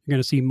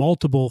to see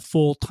multiple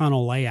full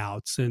tunnel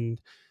layouts.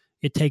 And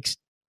it takes,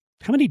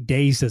 how many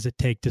days does it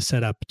take to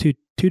set up? 2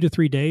 to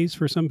 3 days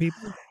for some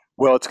people?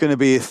 Well, it's going to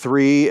be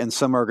 3, and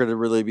some are going to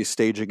really be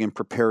staging and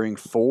preparing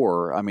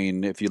 4. I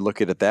mean, if you look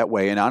at it that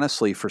way, and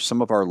honestly, for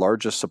some of our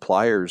largest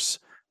suppliers,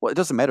 well, it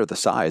doesn't matter the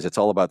size. It's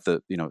all about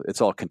it's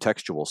all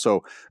contextual.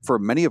 So for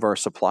many of our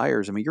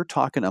suppliers, I mean, you're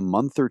talking a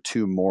month or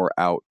 2 more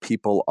out.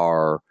 People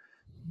are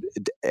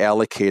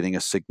allocating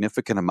a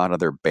significant amount of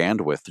their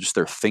bandwidth, just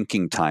their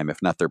thinking time, if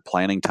not their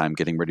planning time,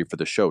 getting ready for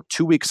the show.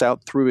 2 weeks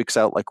out, 3 weeks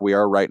out, like we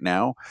are right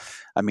now.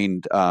 I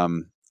mean,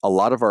 a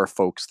lot of our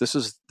folks, this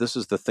is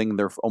the thing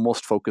they're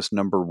almost focused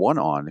number one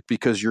on,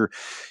 because you're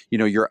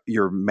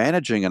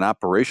managing an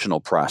operational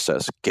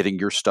process, getting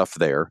your stuff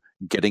there,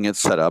 getting it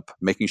set up,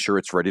 making sure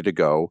it's ready to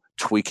go,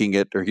 tweaking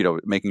it, or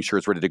making sure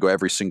it's ready to go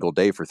every single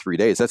day for 3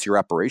 days. That's your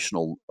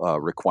operational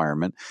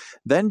requirement.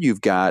 Then you've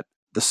got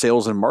the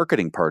sales and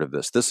marketing part of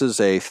this. This is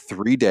a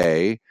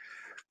 3-day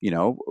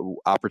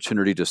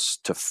opportunity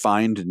to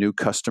find new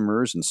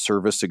customers and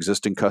service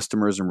existing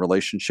customers and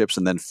relationships,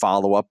 and then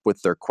follow up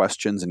with their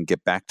questions and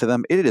get back to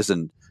them. It is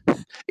an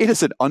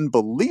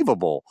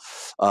unbelievable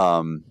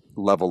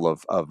level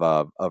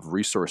of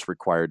resource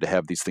required to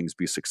have these things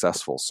be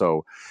successful.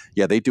 So,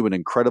 yeah, they do an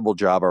incredible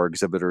job. Our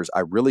exhibitors, I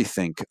really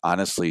think,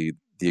 honestly,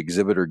 the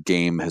exhibitor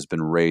game has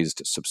been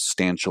raised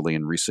substantially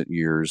in recent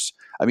years.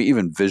 I mean,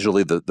 even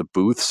visually, the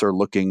booths are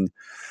looking,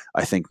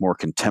 I think, more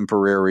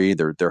contemporary.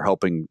 They're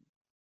helping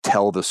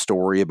tell the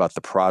story about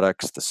the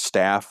products, the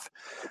staff.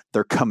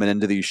 They're coming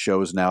into these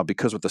shows now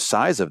because with the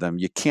size of them,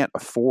 you can't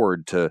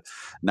afford to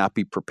not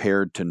be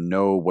prepared to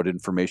know what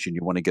information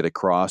you want to get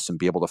across and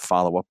be able to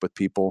follow up with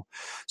people.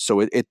 So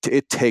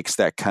it takes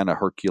that kind of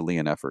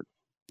Herculean effort.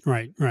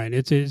 Right.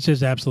 It's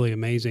just absolutely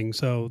amazing.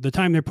 So the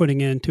time they're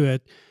putting into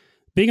it,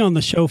 being on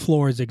the show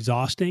floor is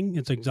exhausting.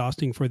 It's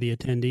exhausting for the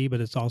attendee, but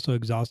it's also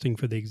exhausting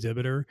for the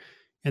exhibitor.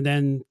 And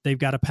then they've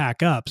got to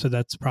pack up. So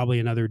that's probably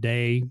another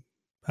day.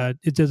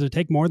 Does it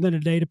take more than a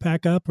day to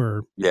pack up,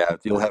 or? Yeah,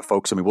 you'll have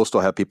folks. I mean, we'll still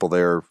have people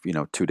there,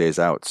 2 days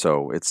out.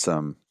 So it's,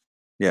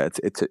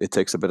 it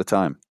takes a bit of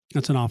time.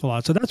 That's an awful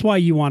lot. So that's why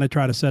you want to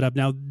try to set up.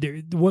 Now,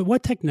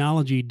 what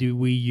technology do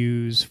we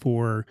use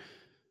for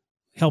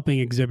helping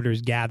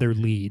exhibitors gather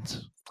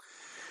leads?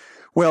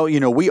 Well,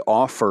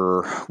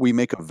 we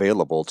make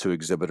available to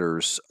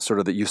exhibitors sort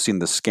of that you've seen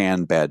the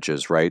scan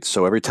badges, right?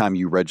 So every time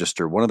you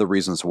register, one of the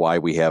reasons why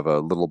we have a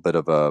little bit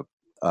of a,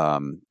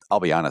 I'll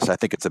be honest, I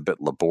think it's a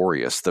bit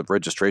laborious. The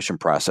registration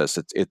process,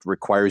 it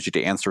requires you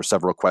to answer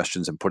several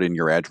questions and put in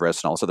your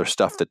address and all this other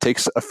stuff that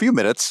takes a few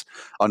minutes,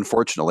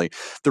 unfortunately.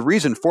 The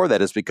reason for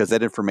that is because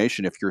that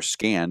information, if you're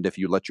scanned, if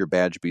you let your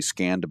badge be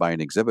scanned by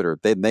an exhibitor,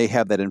 then they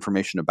have that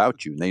information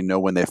about you. And they know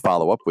when they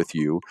follow up with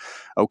you,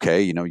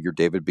 okay, you're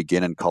David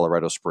Begin in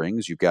Colorado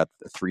Springs. You've got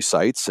 3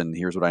 sites, and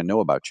here's what I know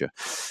about you.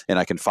 And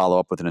I can follow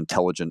up with an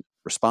intelligent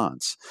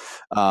response.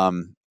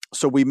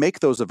 So we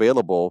make those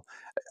available.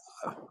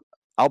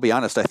 I'll be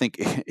honest. I think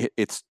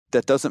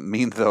that doesn't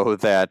mean though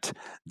that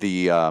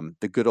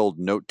the good old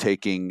note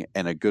taking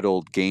and a good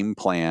old game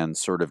plan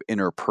sort of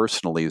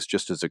interpersonally is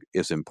just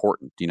as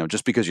important.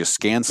 Just because you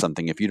scan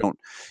something, if you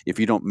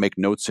don't make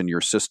notes in your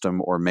system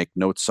or make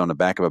notes on the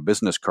back of a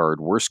business card,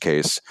 worst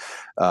case,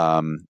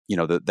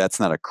 that's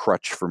not a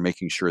crutch for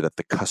making sure that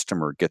the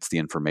customer gets the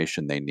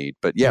information they need.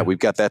 But yeah, we've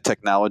got that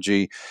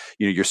technology.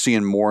 You're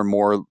seeing more and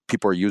more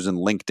people are using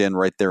LinkedIn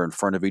right there in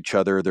front of each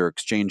other. They're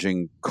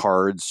exchanging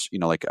cards.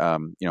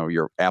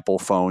 Your Apple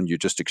phone, you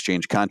just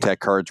exchange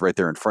contact cards right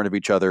there in front of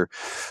each other.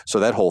 So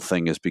that whole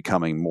thing is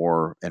becoming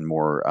more and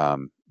more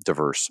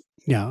diverse.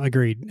 Yeah,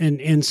 agreed.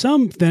 And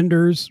some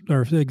vendors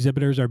or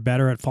exhibitors are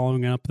better at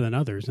following up than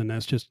others, and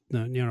that's just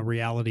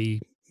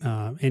reality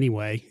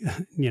anyway.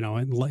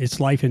 It's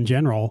life in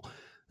general.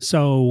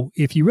 So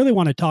if you really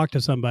want to talk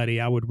to somebody,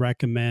 I would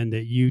recommend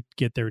that you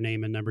get their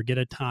name and number, get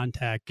a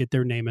contact, get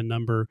their name and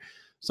number.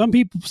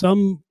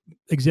 Some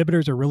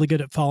exhibitors are really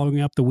good at following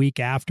up the week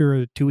after,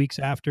 or 2 weeks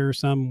after.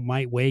 Some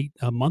might wait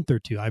a month or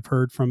two. I've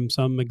heard from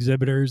some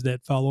exhibitors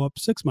that follow up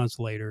 6 months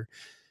later.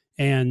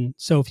 And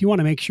so if you want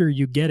to make sure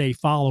you get a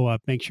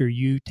follow-up, make sure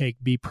you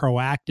be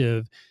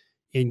proactive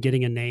in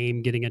getting a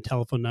name, getting a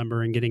telephone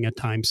number, and getting a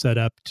time set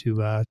up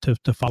to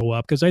follow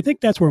up. Because I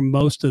think that's where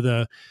most of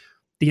the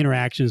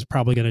interaction is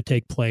probably going to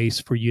take place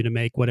for you to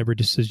make whatever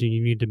decision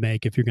you need to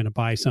make. If you're going to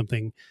buy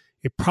something,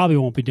 it probably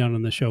won't be done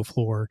on the show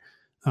floor.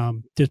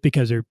 Just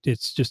because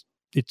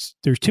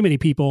there's too many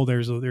people.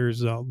 There's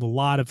a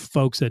lot of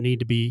folks that need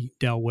to be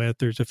dealt with.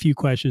 There's a few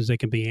questions that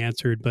can be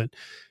answered, but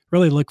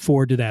really look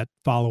forward to that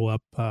follow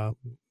up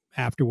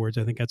afterwards.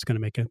 I think that's going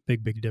to make a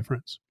big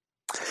difference.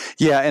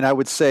 Yeah, and I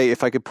would say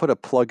if I could put a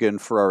plug in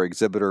for our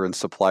exhibitor and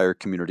supplier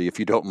community, if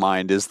you don't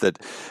mind, is that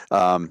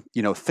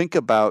think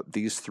about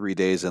these 3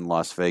 days in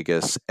Las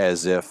Vegas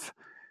as if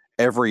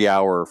every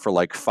hour for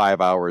like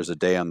 5 hours a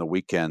day on the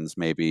weekends,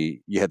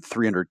 maybe you had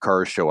 300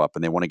 cars show up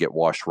and they want to get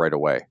washed right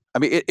away. I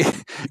mean,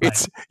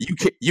 it's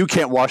you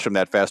can't wash them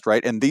that fast,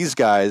 right? And these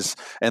guys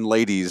and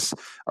ladies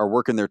are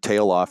working their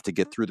tail off to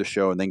get through the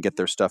show and then get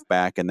their stuff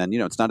back. And then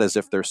it's not as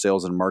if their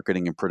sales and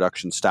marketing and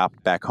production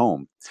stopped back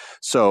home.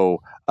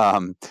 So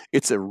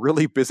it's a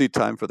really busy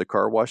time for the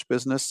car wash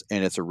business,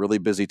 and it's a really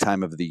busy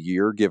time of the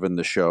year given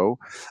the show.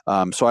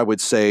 So I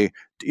would say,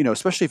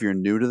 especially if you're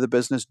new to the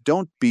business,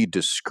 don't be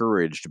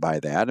discouraged by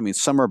that. I mean,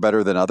 some are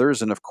better than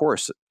others, and of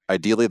course,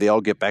 ideally, they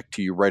all get back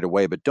to you right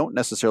away, but don't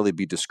necessarily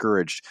be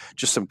discouraged.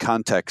 Just some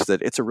context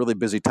that it's a really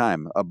busy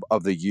time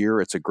of the year.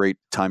 It's a great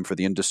time for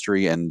the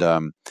industry. And,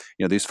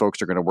 these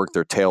folks are going to work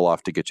their tail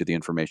off to get you the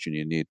information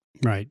you need.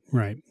 Right.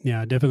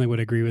 Yeah, I definitely would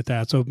agree with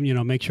that. So,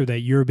 make sure that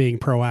you're being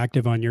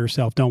proactive on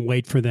yourself. Don't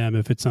wait for them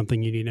if it's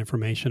something you need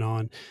information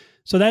on.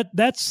 So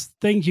that's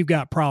things you've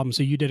got problems.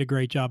 So you did a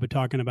great job of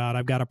talking about,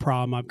 I've got a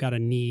problem, I've got a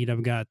need,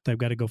 I've got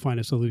to go find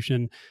a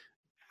solution.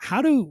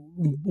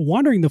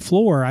 Wandering the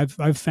floor,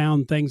 I've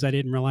found things I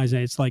didn't realize.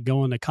 It's like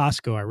going to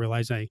Costco. I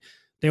realized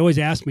they always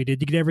ask me,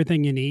 did you get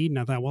everything you need? And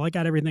I thought, well, I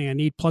got everything I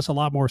need, plus a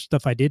lot more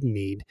stuff I didn't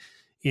need.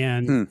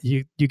 And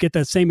you get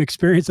that same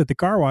experience at the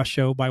car wash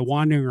show by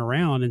wandering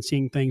around and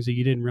seeing things that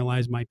you didn't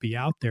realize might be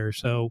out there.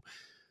 So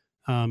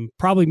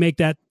probably make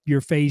that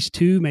your phase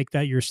 2, make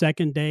that your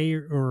second day,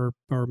 or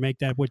make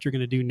that what you're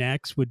going to do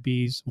next would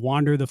be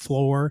wander the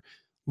floor,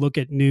 look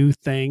at new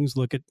things,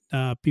 look at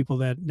people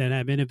that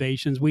have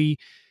innovations.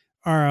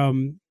 Are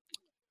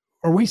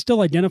we still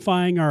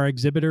identifying our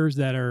exhibitors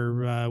that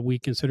are we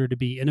consider to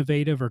be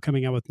innovative or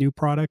coming out with new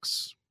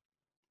products?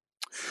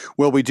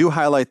 Well, we do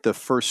highlight the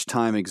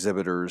first-time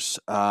exhibitors.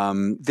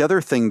 The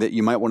other thing that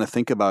you might want to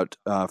think about,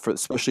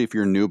 especially if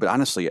you're new, but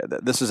honestly,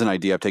 this is an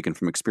idea I've taken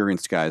from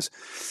experienced guys.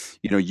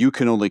 You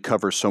can only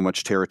cover so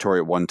much territory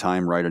at one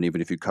time, right? And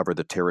even if you cover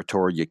the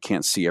territory, you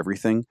can't see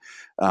everything.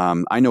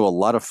 I know a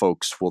lot of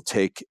folks will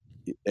take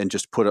and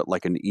just put it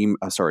like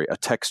a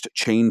text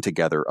chain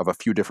together of a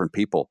few different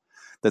people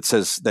that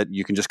says that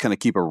you can just kind of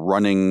keep a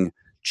running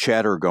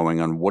chatter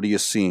going on what are you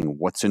seeing,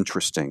 what's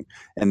interesting.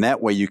 And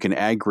that way you can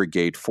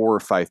aggregate 4 or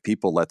 5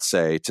 people, let's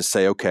say, to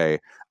say, okay,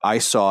 I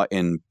saw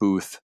in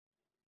booth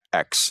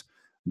X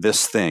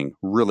this thing,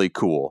 really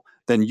cool.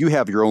 Then you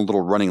have your own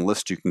little running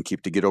list you can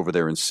keep to get over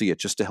there and see it,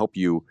 just to help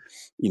you,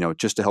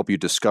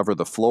 discover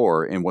the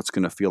floor in what's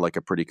going to feel like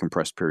a pretty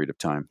compressed period of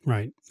time.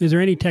 Right. Is there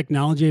any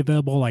technology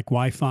available like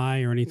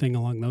Wi-Fi or anything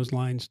along those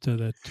lines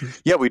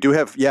Yeah, we do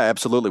have. Yeah,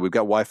 absolutely. We've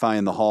got Wi-Fi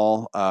in the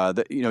hall.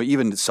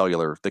 Even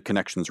cellular, the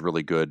connection's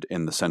really good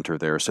in the center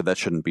there, so that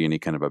shouldn't be any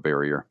kind of a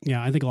barrier.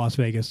 Yeah, I think Las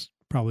Vegas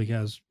probably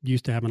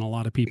used to having a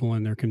lot of people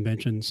in their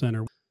convention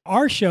center.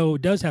 Our show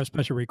does have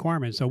special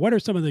requirements. So what are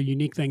some of the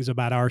unique things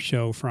about our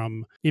show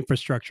from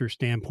infrastructure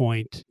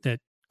standpoint that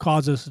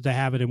cause us to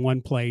have it in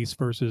one place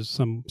versus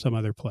some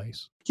other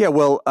place? Yeah,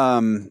 well,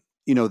 I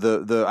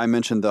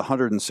mentioned the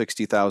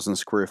 160,000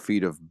 square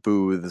feet of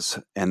booths,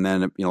 and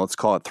then, let's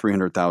call it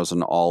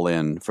 300,000 all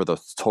in for the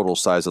total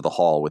size of the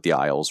hall with the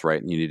aisles, right?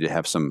 And you need to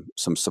have some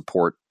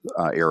support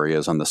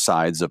areas on the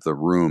sides of the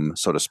room,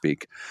 so to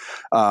speak.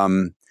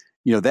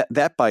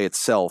 That by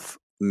itself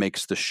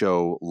makes the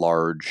show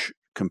large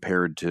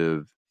compared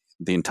to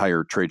the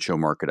entire trade show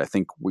market. I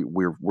think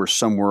we're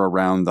somewhere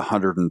around the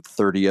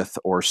 130th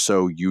or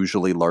so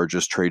usually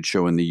largest trade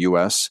show in the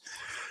U.S.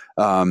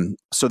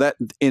 So that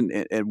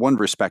in one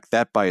respect,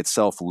 that by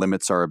itself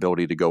limits our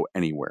ability to go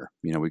anywhere.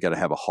 We got to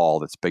have a hall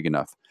that's big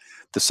enough.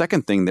 The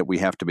second thing that we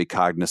have to be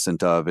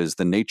cognizant of is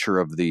the nature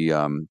of the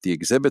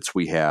exhibits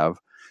we have.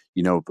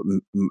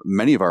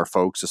 Many of our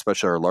folks,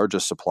 especially our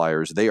largest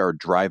suppliers, they are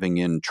driving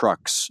in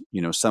trucks,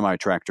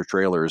 semi-tractor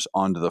trailers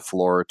onto the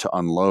floor to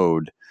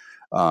unload,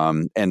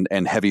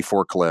 and heavy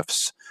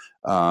forklifts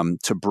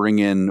to bring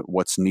in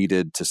what's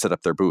needed to set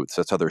up their booths.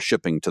 That's how they're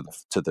shipping to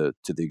the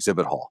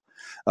exhibit hall.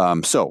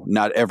 So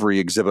not every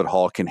exhibit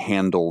hall can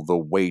handle the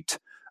weight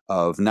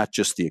of not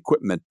just the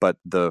equipment, but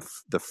the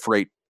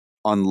freight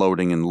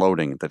unloading and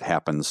loading that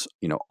happens,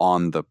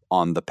 on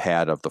the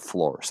pad of the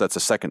floor. So that's the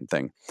second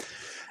thing.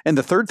 And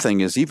the third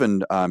thing is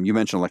even, you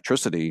mentioned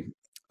electricity,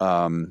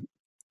 and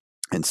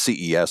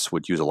CES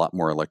would use a lot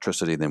more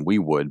electricity than we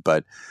would.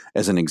 But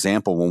as an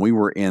example, when we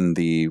were in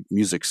the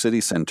Music City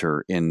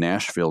Center in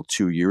Nashville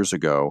 2 years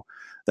ago,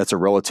 that's a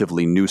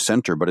relatively new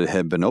center, but it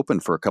had been open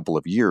for a couple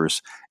of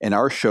years. And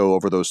our show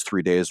over those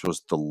 3 days had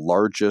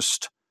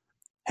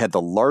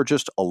the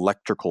largest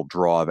electrical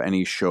draw of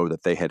any show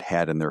that they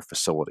had in their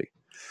facility.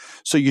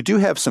 So you do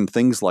have some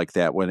things like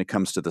that when it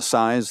comes to the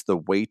size, the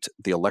weight,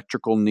 the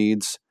electrical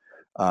needs.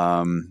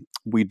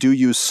 We do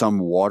use some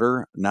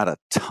water, not a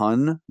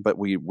ton, but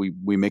we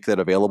make that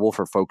available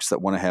for folks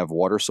that want to have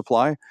water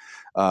supply.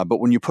 But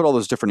when you put all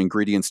those different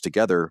ingredients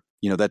together,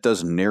 that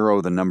does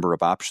narrow the number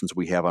of options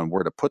we have on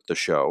where to put the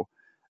show.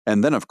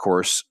 And then, of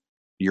course,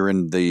 you're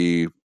in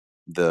the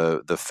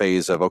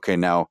phase of, okay,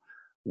 now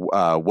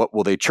what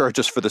will they charge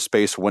us for the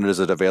space? When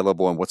is it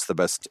available? And what's the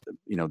best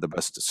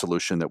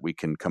solution that we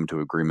can come to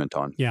agreement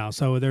on? Yeah.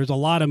 So there's a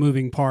lot of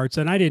moving parts.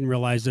 And I didn't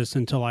realize this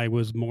until I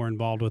was more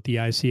involved with the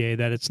ICA,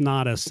 that it's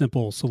not a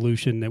simple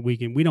solution that we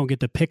don't get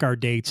to pick our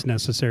dates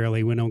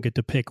necessarily. We don't get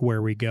to pick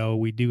where we go.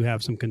 We do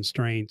have some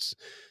constraints.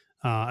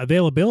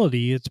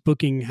 Availability, it's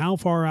booking. How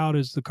far out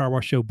is the Car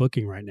Wash Show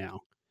booking right now?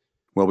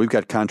 Well, we've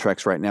got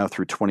contracts right now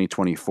through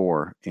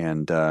 2024,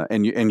 and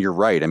you're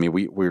right. I mean,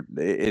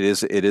 it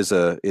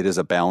is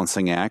a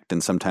balancing act,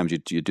 and sometimes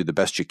you do the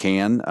best you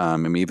can. I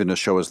mean, even a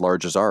show as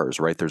large as ours,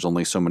 right? There's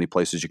only so many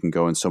places you can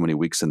go in so many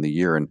weeks in the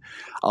year, and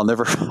I'll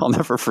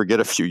never forget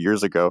a few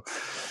years ago,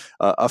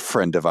 a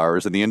friend of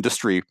ours in the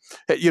industry,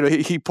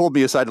 he pulled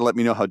me aside to let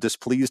me know how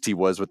displeased he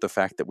was with the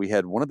fact that we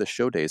had one of the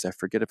show days, I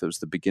forget if it was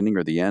the beginning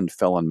or the end,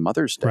 fell on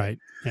Mother's Day. Right.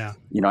 Yeah.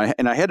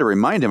 And I had to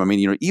remind him. I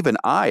mean, even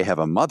I have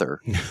a mother.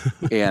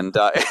 And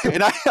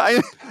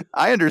I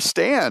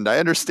understand.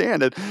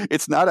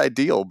 It's not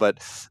ideal, but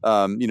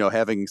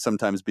having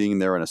sometimes being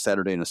there on a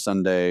Saturday and a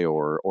Sunday,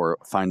 or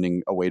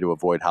finding a way to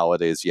avoid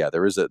holidays. Yeah,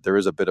 there is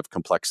a bit of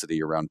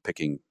complexity around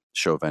picking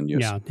show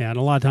venues. Yeah, and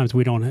a lot of times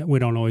we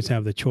don't always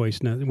have the choice.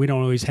 We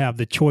don't always have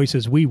the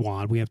choices we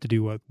want. We have to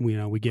do what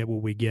we get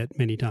what we get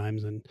many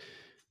times, and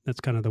that's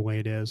kind of the way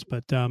it is.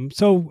 But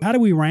so how do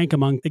we rank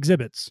among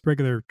exhibits,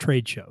 regular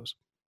trade shows?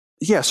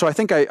 Yeah, so I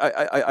think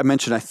I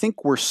mentioned, I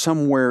think we're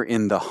somewhere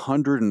in the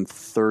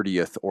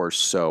 130th or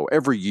so.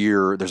 Every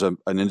year, there's an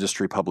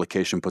industry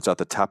publication puts out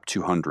the top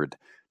 200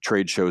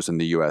 trade shows in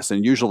the U.S.,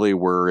 and usually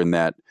we're in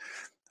that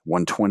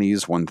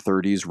 120s,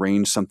 130s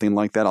range, something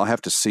like that. I'll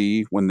have to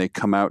see when they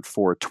come out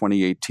for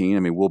 2018.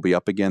 I mean, we'll be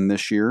up again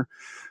this year.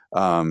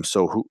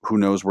 So who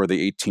knows where the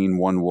 18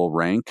 one will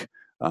rank.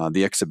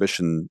 The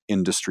exhibition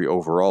industry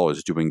overall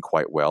is doing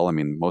quite well. I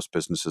mean, most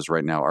businesses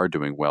right now are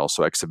doing well,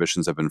 so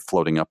exhibitions have been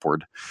floating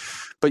upward.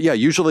 But yeah,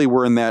 usually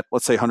we're in that,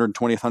 let's say,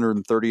 120th,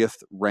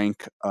 130th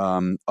rank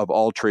of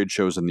all trade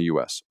shows in the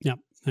U.S. Yeah,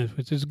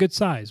 which is a good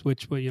size,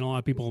 which, a lot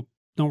of people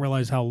don't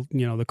realize how,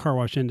 the car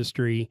wash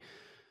industry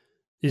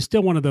is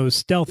still one of those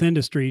stealth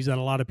industries that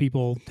a lot of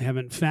people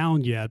haven't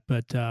found yet.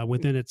 But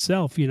within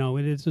itself,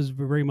 it is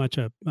very much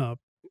a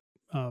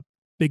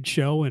big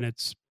show, and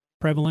it's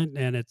prevalent,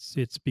 and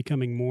it's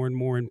becoming more and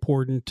more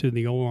important to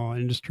the overall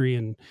industry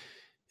and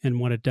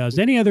what it does.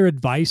 Any other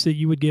advice that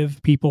you would give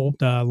people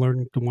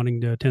wanting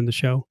to attend the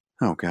show?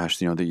 Oh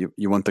gosh,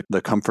 you want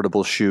the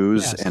comfortable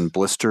shoes and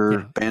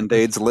blister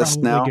Band-Aids list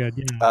now.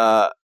 Good,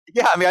 yeah.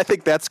 Yeah, I mean, I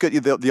think that's good.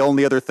 The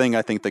only other thing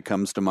I think that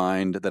comes to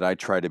mind that I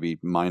try to be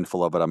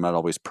mindful of, but I'm not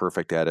always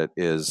perfect at it,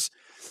 is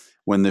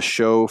when the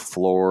show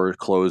floor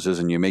closes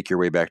and you make your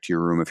way back to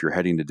your room, if you're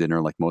heading to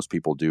dinner like most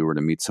people do, or to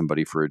meet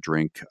somebody for a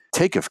drink,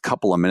 take a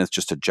couple of minutes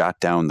just to jot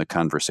down the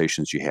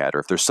conversations you had. Or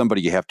if there's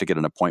somebody you have to get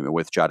an appointment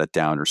with, jot it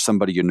down. Or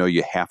somebody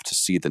you have to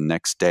see the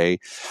next day,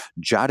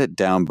 jot it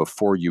down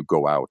before you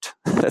go out.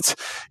 That's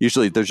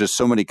usually, there's just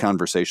so many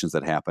conversations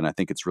that happen. I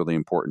think it's really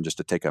important just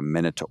to take a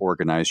minute to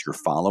organize your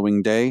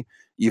following day.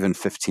 Even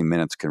 15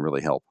 minutes can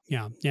really help.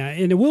 Yeah.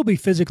 And it will be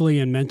physically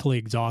and mentally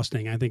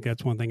exhausting. I think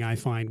that's one thing I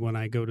find when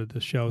I go to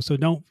the show. So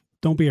don't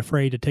be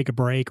afraid to take a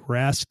break,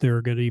 rest. There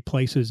are going to be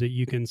places that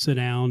you can sit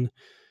down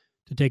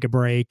to take a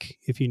break.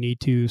 If you need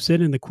to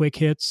sit in the quick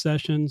hits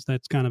sessions,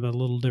 that's kind of a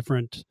little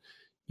different,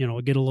 get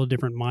a little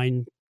different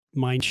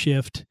mind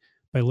shift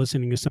by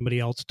listening to somebody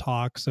else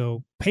talk.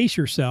 So pace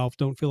yourself.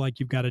 Don't feel like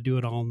you've got to do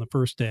it all on the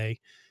first day.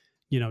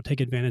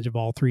 Take advantage of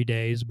all 3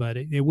 days, but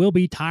it will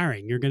be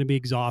tiring. You're going to be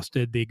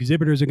exhausted. The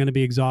exhibitors are going to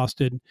be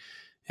exhausted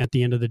at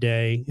the end of the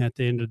day, at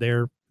the end of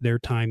their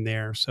time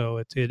there. So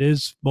it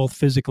is both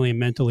physically and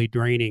mentally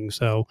draining.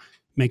 So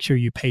make sure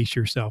you pace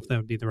yourself. That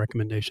would be the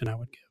recommendation I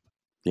would give.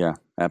 Yeah,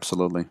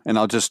 absolutely. And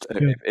I'll just,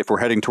 if we're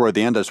heading toward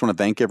the end, I just want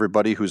to thank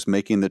everybody who's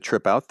making the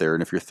trip out there.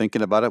 And if you're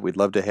thinking about it, we'd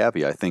love to have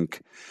you. I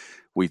think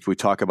we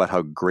talk about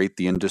how great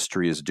the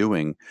industry is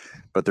doing,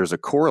 but there's a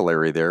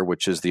corollary there,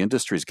 which is the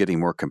industry is getting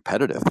more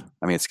competitive.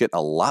 I mean, it's getting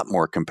a lot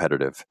more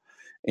competitive.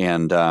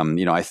 And,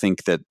 I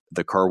think that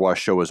the car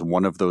wash show is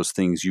one of those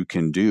things you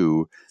can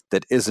do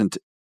that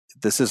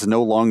this is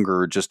no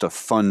longer just a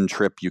fun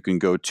trip you can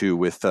go to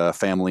with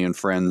family and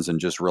friends and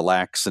just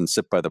relax and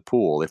sit by the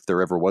pool, if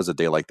there ever was a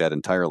day like that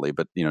entirely.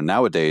 But,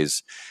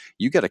 nowadays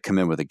you got to come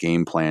in with a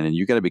game plan, and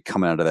you got to be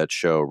coming out of that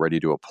show ready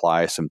to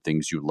apply some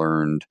things you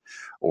learned,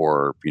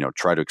 or,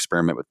 try to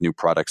experiment with new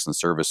products and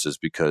services,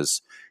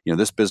 because,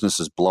 this business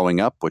is blowing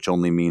up, which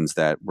only means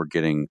that we're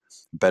getting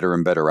better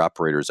and better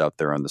operators out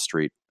there on the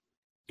street.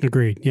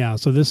 Agreed. Yeah.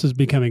 So this is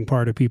becoming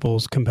part of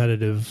people's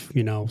competitive,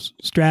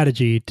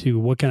 strategy to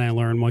what can I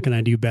learn? What can I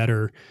do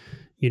better?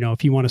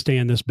 If you want to stay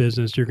in this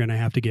business, you're going to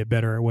have to get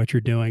better at what you're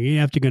doing. You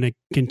have to going to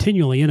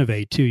continually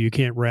innovate too. You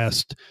can't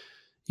rest.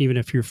 Even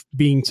if you're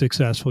being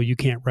successful, you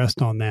can't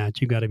rest on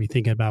that. You got to be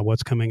thinking about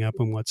what's coming up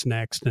and what's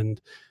next.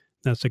 And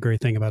that's the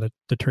great thing about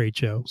the trade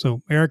show.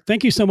 So Eric,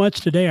 thank you so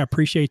much today. I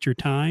appreciate your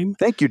time.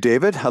 Thank you,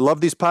 David. I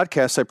love these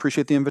podcasts. I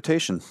appreciate the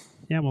invitation.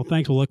 Yeah. Well,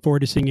 thanks. We'll look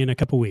forward to seeing you in a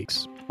couple of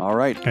weeks. All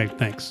right. Okay,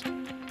 thanks.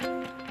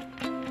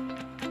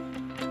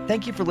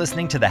 Thank you for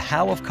listening to The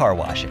How of Car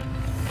Washing.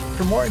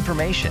 For more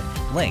information,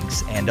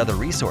 links, and other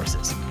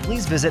resources,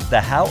 please visit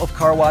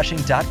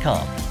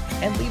thehowofcarwashing.com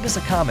and leave us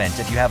a comment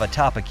if you have a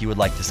topic you would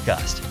like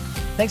discussed.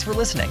 Thanks for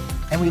listening,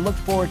 and we look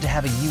forward to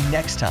having you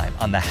next time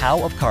on The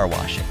How of Car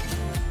Washing.